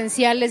miembros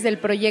esenciales del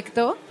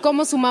proyecto?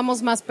 ¿Cómo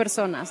sumamos más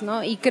personas,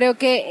 no? Y creo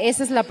que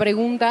esa es la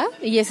pregunta,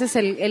 y ese es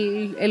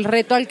el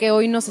reto al que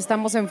hoy nos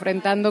estamos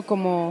enfrentando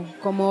como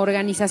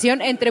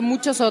organización, entre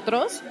muchos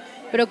otros.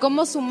 pero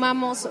cómo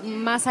sumamos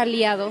más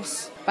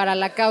aliados para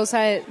la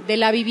causa de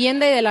la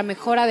vivienda y de la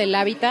mejora del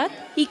hábitat.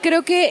 Y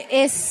creo que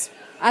es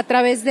a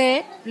través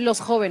de los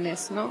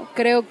jóvenes, ¿no?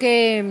 Creo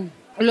que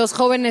los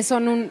jóvenes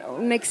son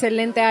un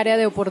excelente área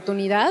de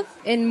oportunidad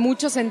en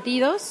muchos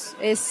sentidos.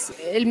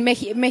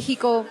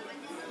 México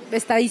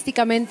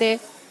estadísticamente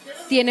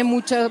tiene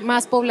mucha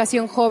más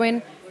población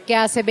joven que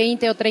hace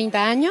 20 o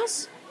 30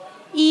 años.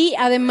 Y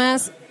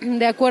además,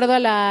 de acuerdo a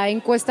la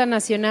encuesta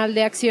nacional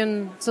de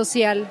acción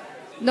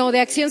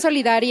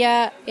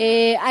solidaria,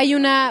 hay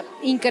un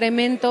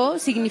incremento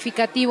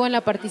significativo en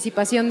la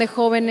participación de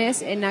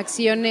jóvenes en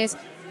acciones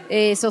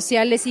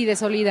sociales y de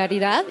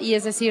solidaridad, y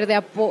es decir, de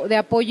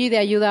apoyo y de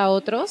ayuda a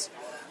otros.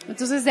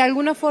 Entonces, de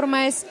alguna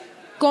forma es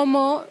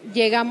cómo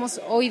llegamos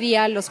hoy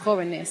día a los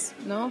jóvenes,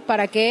 ¿no?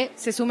 Para que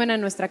se sumen a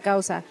nuestra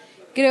causa.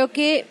 Creo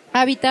que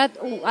Habitat,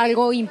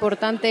 algo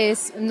importante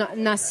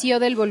nació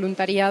del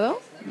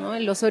voluntariado, ¿no?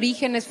 Los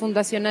orígenes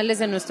fundacionales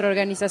de nuestra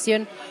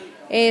organización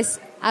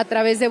es a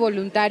través de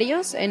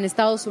voluntarios en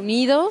Estados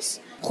Unidos,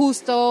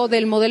 justo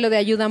del modelo de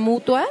ayuda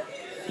mutua,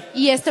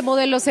 y este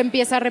modelo se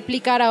empieza a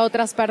replicar a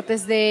otras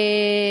partes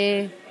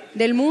del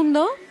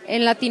mundo.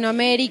 En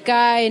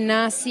Latinoamérica, en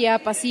Asia,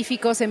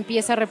 Pacífico, se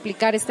empieza a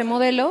replicar este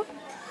modelo.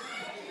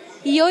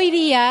 Y hoy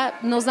día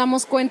nos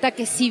damos cuenta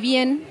que si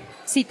bien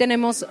sí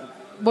tenemos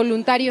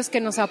voluntarios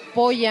que nos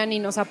apoyan y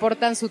nos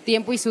aportan su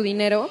tiempo y su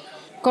dinero,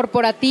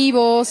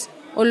 corporativos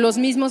o los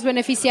mismos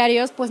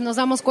beneficiarios, pues nos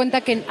damos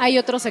cuenta que hay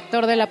otro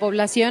sector de la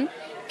población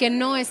que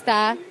no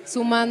está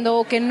sumando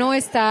o que no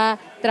está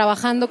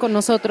trabajando con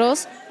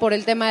nosotros por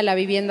el tema de la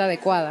vivienda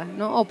adecuada,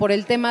 ¿no? O por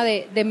el tema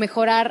de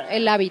mejorar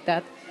el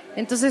hábitat.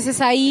 Entonces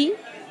es ahí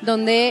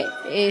donde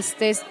es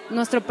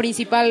nuestro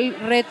principal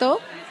reto,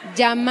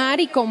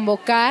 llamar y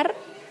convocar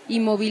y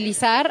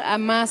movilizar a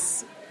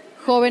más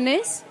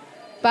jóvenes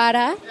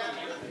para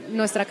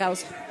nuestra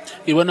causa.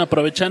 Y bueno,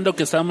 aprovechando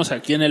que estamos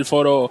aquí en el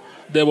foro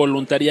de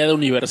voluntariado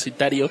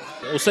universitario,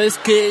 ¿ustedes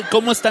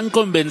cómo están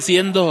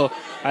convenciendo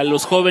a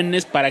los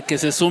jóvenes para que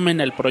se sumen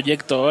al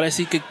proyecto? Ahora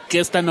sí que, ¿qué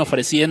están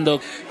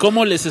ofreciendo?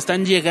 ¿Cómo les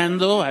están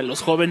llegando a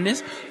los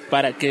jóvenes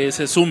para que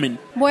se sumen?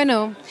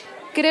 Bueno,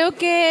 creo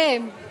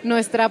que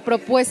nuestra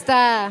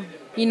propuesta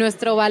y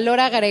nuestro valor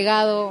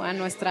agregado a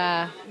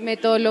nuestra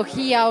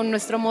metodología o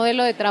nuestro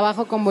modelo de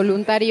trabajo con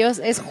voluntarios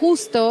es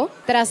justo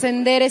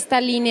trascender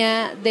esta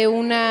línea de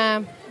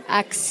una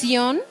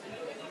acción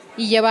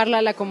y llevarla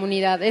a la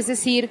comunidad. Es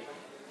decir,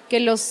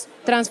 que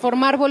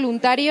transformar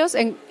voluntarios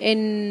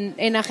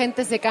en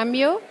agentes de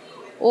cambio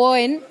o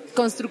en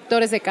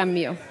constructores de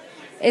cambio.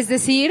 Es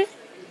decir,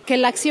 que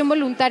la acción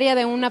voluntaria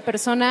de una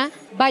persona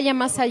vaya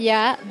más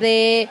allá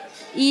de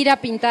ir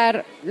a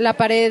pintar la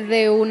pared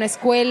de una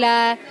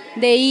escuela,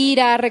 de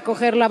ir a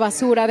recoger la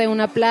basura de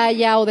una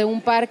playa o de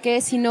un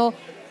parque, sino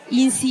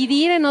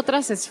incidir en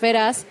otras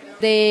esferas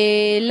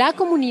de la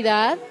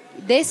comunidad,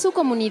 de su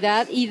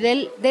comunidad y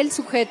del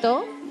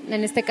sujeto,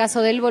 en este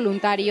caso del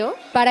voluntario,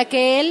 para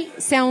que él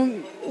sea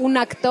un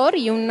actor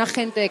y un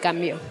agente de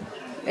cambio.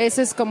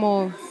 Esa es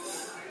como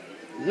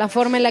la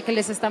forma en la que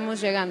les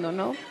estamos llegando,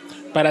 ¿no?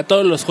 Para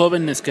todos los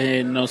jóvenes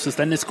que nos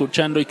están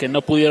escuchando y que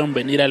no pudieron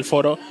venir al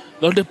foro,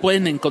 ¿dónde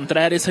pueden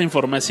encontrar esa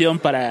información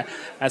para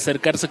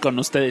acercarse con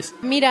ustedes?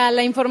 Mira,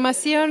 la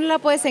información la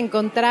puedes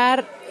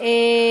encontrar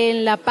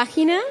en la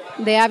página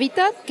de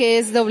Habitat, que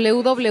es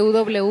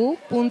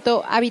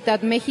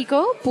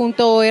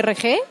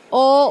www.habitatmexico.org,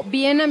 o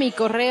bien a mi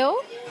correo,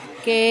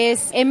 que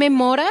es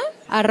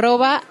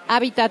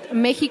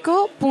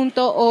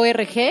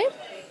mmora@habitatmexico.org.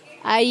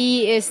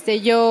 Ahí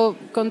yo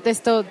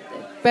contesto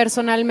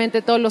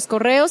personalmente todos los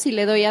correos y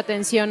le doy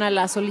atención a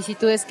las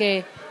solicitudes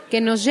que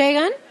nos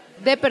llegan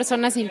de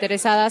personas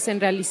interesadas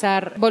en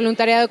realizar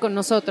voluntariado con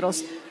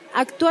nosotros.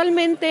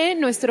 Actualmente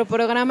nuestro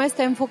programa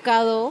está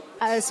enfocado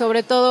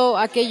sobre todo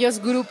a aquellos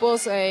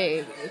grupos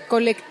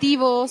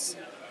colectivos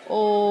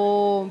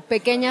o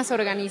pequeñas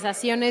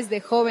organizaciones de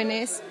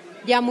jóvenes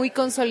ya muy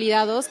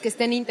consolidados que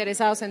estén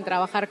interesados en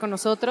trabajar con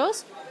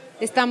nosotros.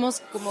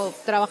 Estamos como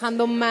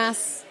trabajando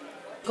más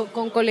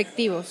con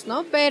colectivos,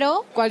 ¿no?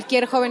 Pero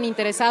cualquier joven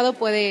interesado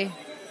puede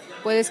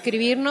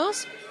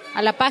escribirnos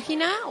a la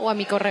página o a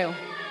mi correo.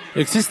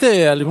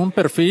 ¿Existe algún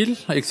perfil?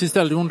 ¿Existe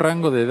algún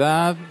rango de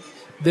edad?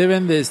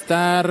 ¿Deben de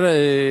estar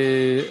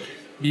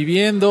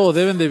viviendo o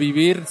deben de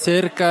vivir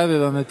cerca de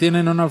donde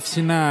tienen una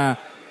oficina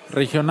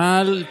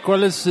regional?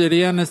 ¿Cuáles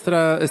serían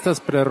estas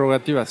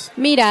prerrogativas?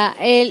 Mira,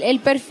 el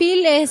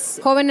perfil es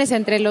jóvenes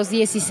entre los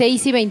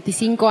 16 y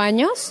 25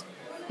 años.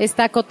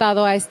 Está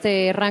acotado a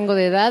este rango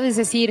de edad, es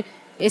decir,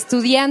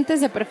 estudiantes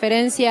de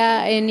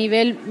preferencia en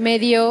nivel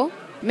medio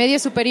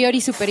superior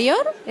y superior.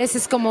 Ese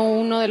es como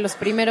uno de los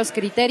primeros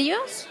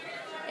criterios.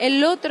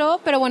 El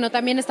otro, pero bueno,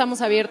 también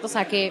estamos abiertos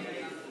a que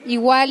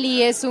igual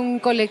y es un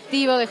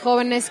colectivo de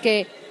jóvenes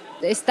que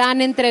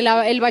están entre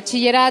el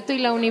bachillerato y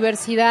la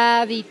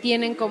universidad y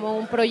tienen como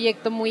un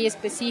proyecto muy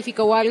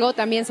específico o algo,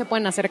 también se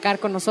pueden acercar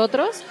con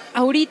nosotros.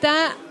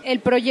 Ahorita el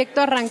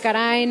proyecto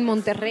arrancará en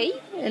Monterrey,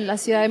 en la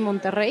ciudad de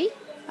Monterrey.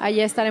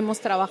 Allá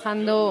estaremos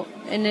trabajando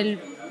en el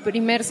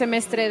primer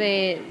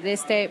semestre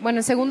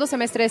el segundo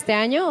semestre de este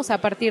año, o sea,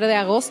 a partir de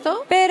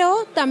agosto,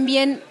 pero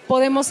también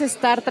podemos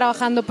estar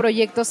trabajando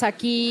proyectos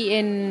aquí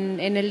en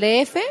el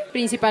DF,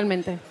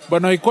 principalmente.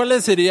 Bueno, ¿y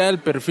cuál sería el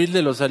perfil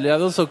de los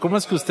aliados o cómo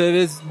es que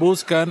ustedes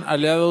buscan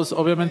aliados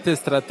obviamente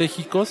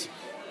estratégicos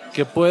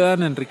que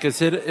puedan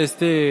enriquecer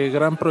este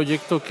gran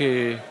proyecto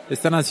que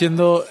están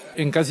haciendo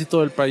en casi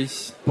todo el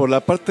país? Por la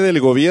parte del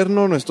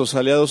gobierno, nuestros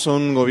aliados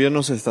son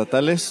gobiernos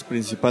estatales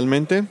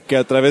principalmente, que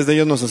a través de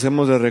ellos nos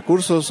hacemos de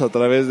recursos, a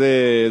través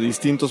de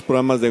distintos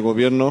programas de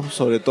gobierno,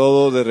 sobre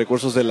todo de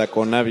recursos de la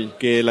CONAVI,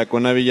 que la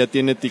CONAVI ya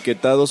tiene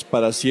etiquetados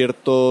para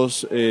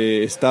ciertos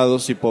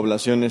estados y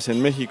poblaciones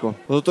en México.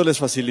 Nosotros les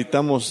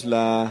facilitamos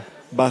la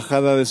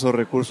bajada de esos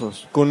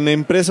recursos. Con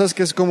empresas,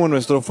 que es como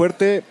nuestro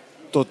fuerte,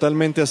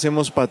 totalmente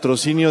hacemos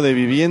patrocinio de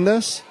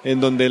viviendas, en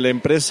donde la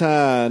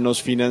empresa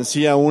nos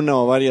financia una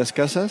o varias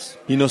casas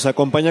y nos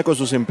acompaña con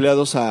sus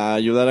empleados a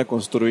ayudar a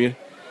construir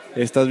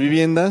estas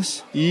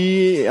viviendas.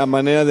 Y a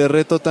manera de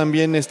reto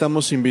también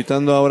estamos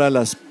invitando ahora a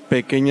las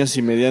pequeñas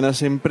y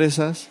medianas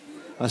empresas,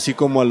 así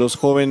como a los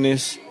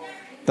jóvenes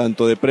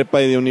tanto de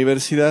prepa y de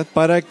universidad,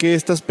 para que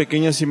estas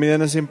pequeñas y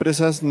medianas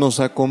empresas nos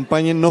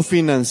acompañen. No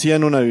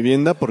financian una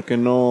vivienda porque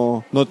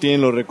no tienen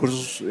los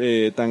recursos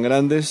tan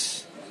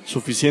grandes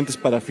suficientes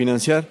para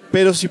financiar,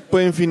 pero sí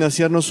pueden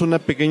financiarnos una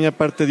pequeña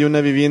parte de una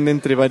vivienda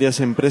entre varias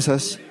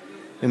empresas.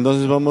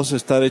 Entonces vamos a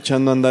estar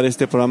echando a andar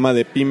este programa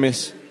de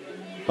pymes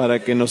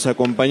para que nos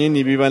acompañen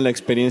y vivan la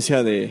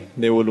experiencia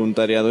de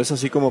voluntariado. Es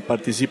así como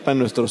participan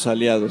nuestros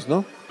aliados,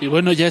 ¿no? Y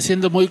bueno, ya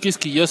siendo muy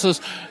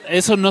quisquillosos,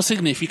 eso no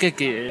significa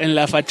que en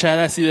la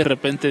fachada así de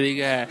repente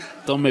diga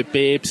tome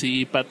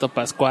Pepsi, Pato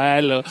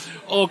Pascual,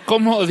 o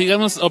cómo,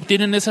 digamos,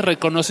 obtienen ese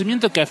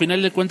reconocimiento que a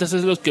final de cuentas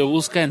es lo que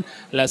buscan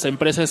las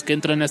empresas que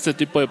entran a este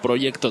tipo de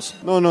proyectos.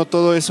 No,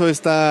 todo eso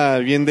está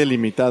bien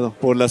delimitado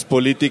por las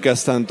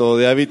políticas tanto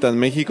de Hábitat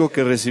México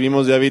que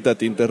recibimos de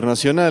Hábitat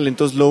Internacional.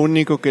 Entonces lo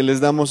único que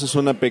les damos es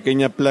una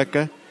pequeña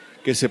placa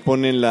que se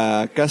pone en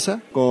la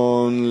casa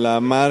con la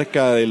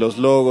marca de los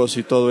logos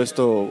y todo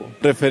esto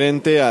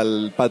referente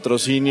al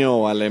patrocinio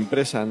o a la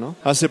empresa, ¿no?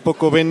 Hace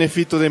poco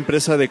Benefito, de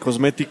empresa de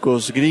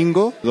cosméticos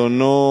gringo,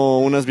 donó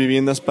unas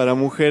viviendas para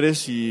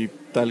mujeres y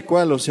tal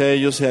cual, o sea,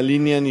 ellos se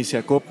alinean y se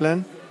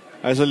acoplan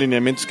a esos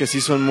lineamientos que sí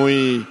son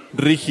muy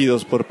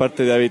rígidos por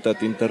parte de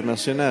Hábitat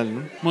Internacional,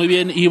 ¿no? Muy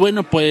bien, y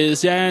bueno,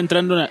 pues ya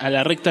entrando a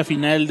la recta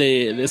final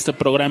de este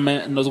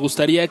programa, nos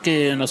gustaría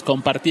que nos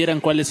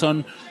compartieran cuáles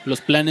son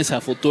los planes a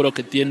futuro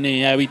que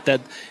tiene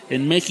Hábitat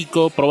en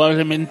México,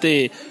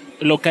 probablemente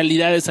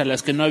localidades a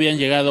las que no habían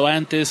llegado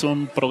antes,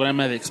 un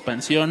programa de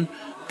expansión.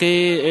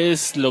 ¿Qué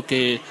es lo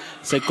que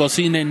se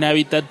cocina en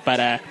Hábitat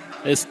para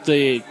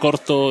este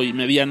corto y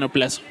mediano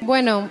plazo?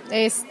 Bueno,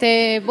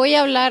 voy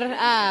a hablar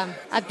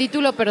a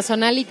título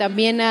personal y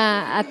también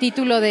a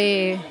título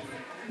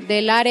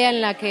del área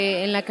en la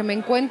que me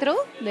encuentro,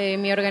 de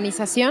mi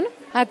organización.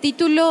 A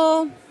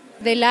título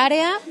del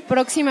área,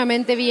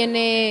 próximamente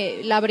viene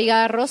la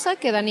Brigada Rosa,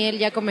 que Daniel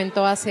ya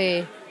comentó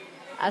hace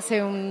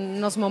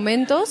unos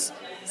momentos.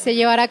 Se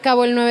llevará a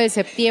cabo el 9 de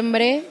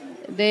septiembre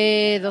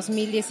de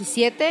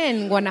 2017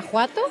 en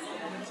Guanajuato.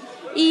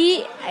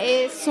 Y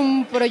es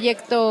un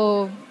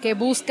proyecto que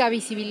busca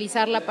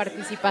visibilizar la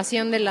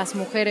participación de las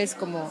mujeres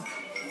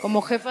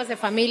como jefas de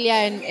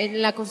familia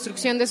en la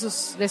construcción de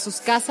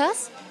sus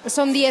casas.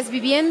 Son 10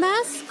 viviendas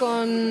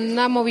con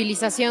una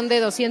movilización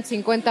de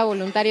 250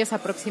 voluntarios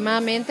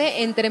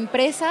aproximadamente entre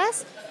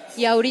empresas,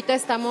 y ahorita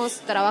estamos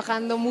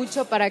trabajando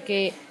mucho para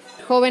que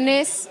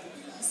jóvenes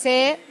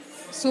se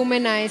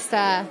sumen a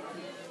esta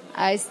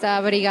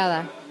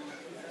brigada.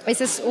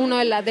 Esa es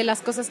una de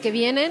las cosas que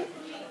vienen.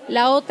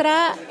 La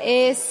otra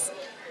es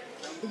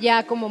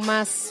ya como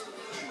más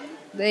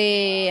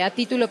a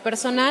título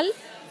personal,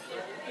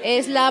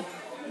 es la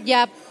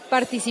ya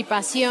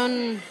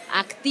participación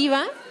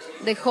activa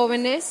de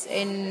jóvenes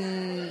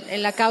en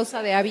la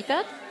causa de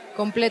Hábitat,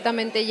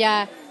 completamente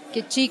ya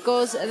que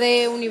chicos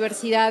de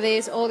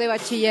universidades o de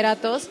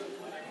bachilleratos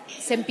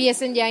se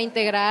empiecen ya a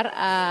integrar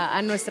a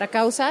nuestra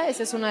causa.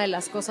 Esa es una de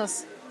las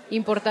cosas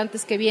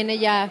importantes que viene,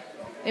 ya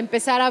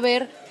empezar a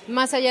ver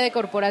más allá de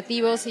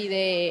corporativos y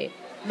de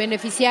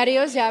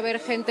beneficiarios, ya ver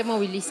gente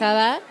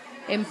movilizada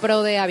en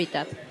pro de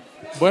Hábitat.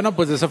 Bueno,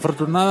 pues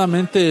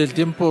desafortunadamente el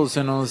tiempo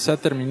se nos ha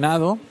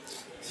terminado.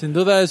 Sin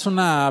duda es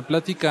una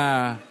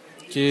plática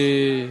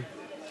que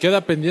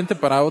queda pendiente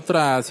para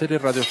otra serie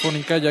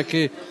radiofónica, ya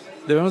que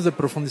debemos de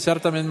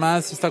profundizar también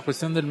más esta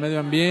cuestión del medio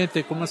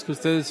ambiente, cómo es que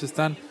ustedes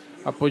están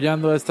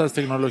apoyando a estas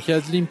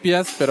tecnologías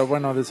limpias, pero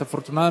bueno,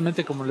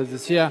 desafortunadamente, como les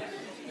decía,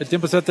 el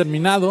tiempo se ha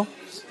terminado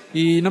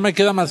y no me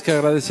queda más que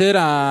agradecer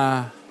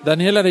a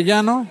Daniel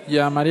Arellano y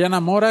a Mariana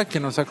Mora, que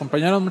nos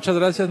acompañaron. Muchas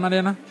gracias,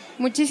 Mariana.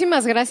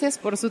 Muchísimas gracias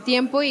por su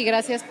tiempo y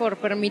gracias por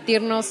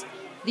permitirnos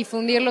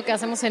difundir lo que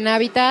hacemos en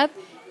Hábitat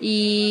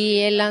y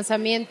el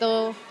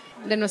lanzamiento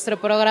de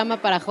nuestro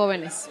programa para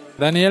jóvenes.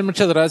 Daniel,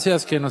 muchas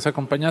gracias que nos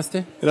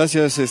acompañaste.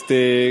 Gracias,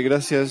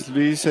 gracias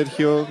Luis,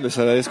 Sergio, les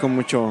agradezco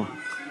mucho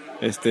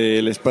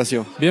el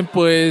espacio. Bien,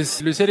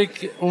 pues Luis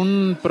Eric,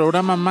 un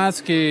programa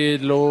más que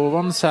lo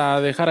vamos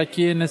a dejar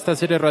aquí en esta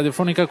serie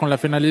radiofónica con la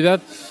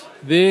finalidad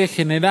de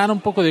generar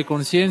un poco de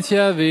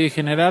conciencia, de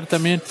generar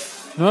también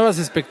nuevas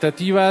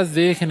expectativas,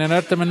 de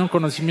generar también un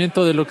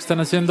conocimiento de lo que están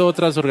haciendo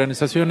otras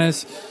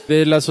organizaciones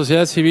de la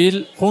sociedad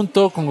civil,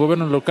 junto con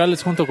gobiernos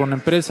locales, junto con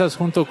empresas,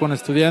 junto con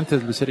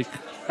estudiantes, Luis Eric.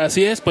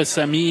 Así es, pues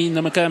a mí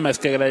no me queda más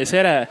que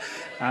agradecer a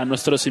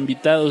nuestros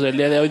invitados del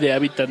día de hoy de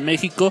Hábitat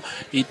México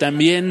y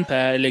también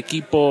al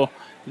equipo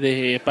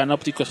de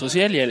Panóptico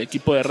Social y al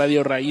equipo de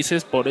Radio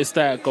Raíces por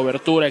esta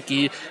cobertura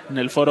aquí en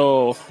el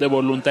Foro de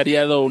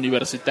Voluntariado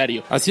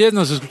Universitario. Así es,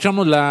 nos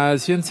escuchamos la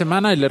siguiente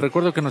semana y les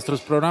recuerdo que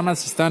nuestros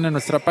programas están en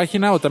nuestra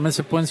página o también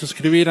se pueden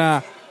suscribir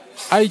a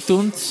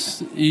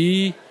iTunes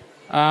y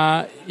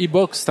a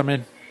iVoox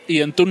también.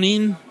 Y en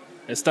TuneIn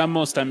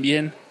estamos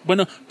también.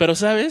 Bueno, pero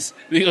 ¿sabes?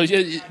 Digo, yo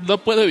no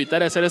puedo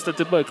evitar hacer este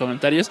tipo de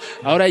comentarios.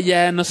 Ahora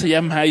ya no se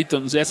llama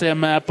iTunes, ya se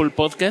llama Apple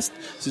Podcast.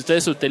 Si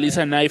ustedes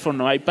utilizan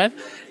iPhone o iPad,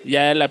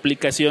 ya la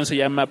aplicación se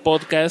llama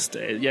Podcast,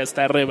 ya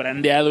está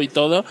rebrandeado y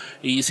todo.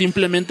 Y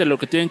simplemente lo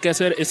que tienen que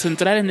hacer es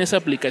entrar en esa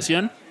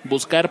aplicación,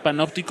 buscar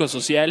Panóptico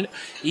Social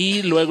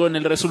y luego en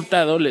el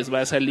resultado les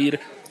va a salir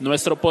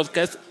nuestro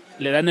podcast.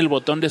 Le dan el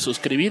botón de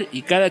suscribir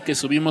y cada que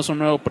subimos un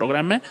nuevo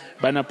programa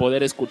van a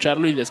poder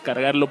escucharlo y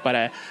descargarlo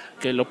para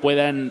que lo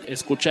puedan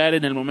escuchar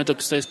en el momento que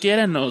ustedes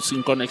quieran o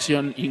sin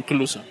conexión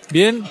incluso.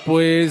 Bien,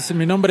 pues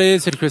mi nombre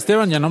es Sergio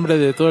Esteban y a nombre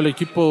de todo el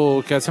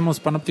equipo que hacemos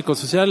Panóptico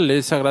Social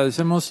les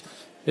agradecemos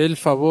el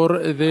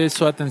favor de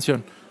su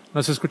atención.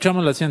 Nos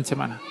escuchamos la siguiente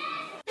semana.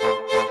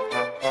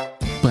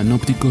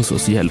 Panóptico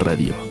Social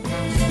Radio.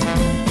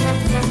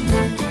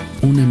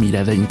 Una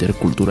mirada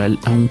intercultural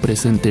a un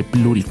presente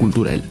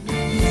pluricultural.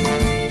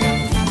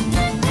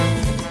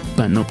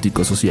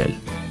 Panóptico Social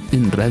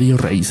en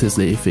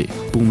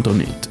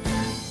radioraicesdf.net.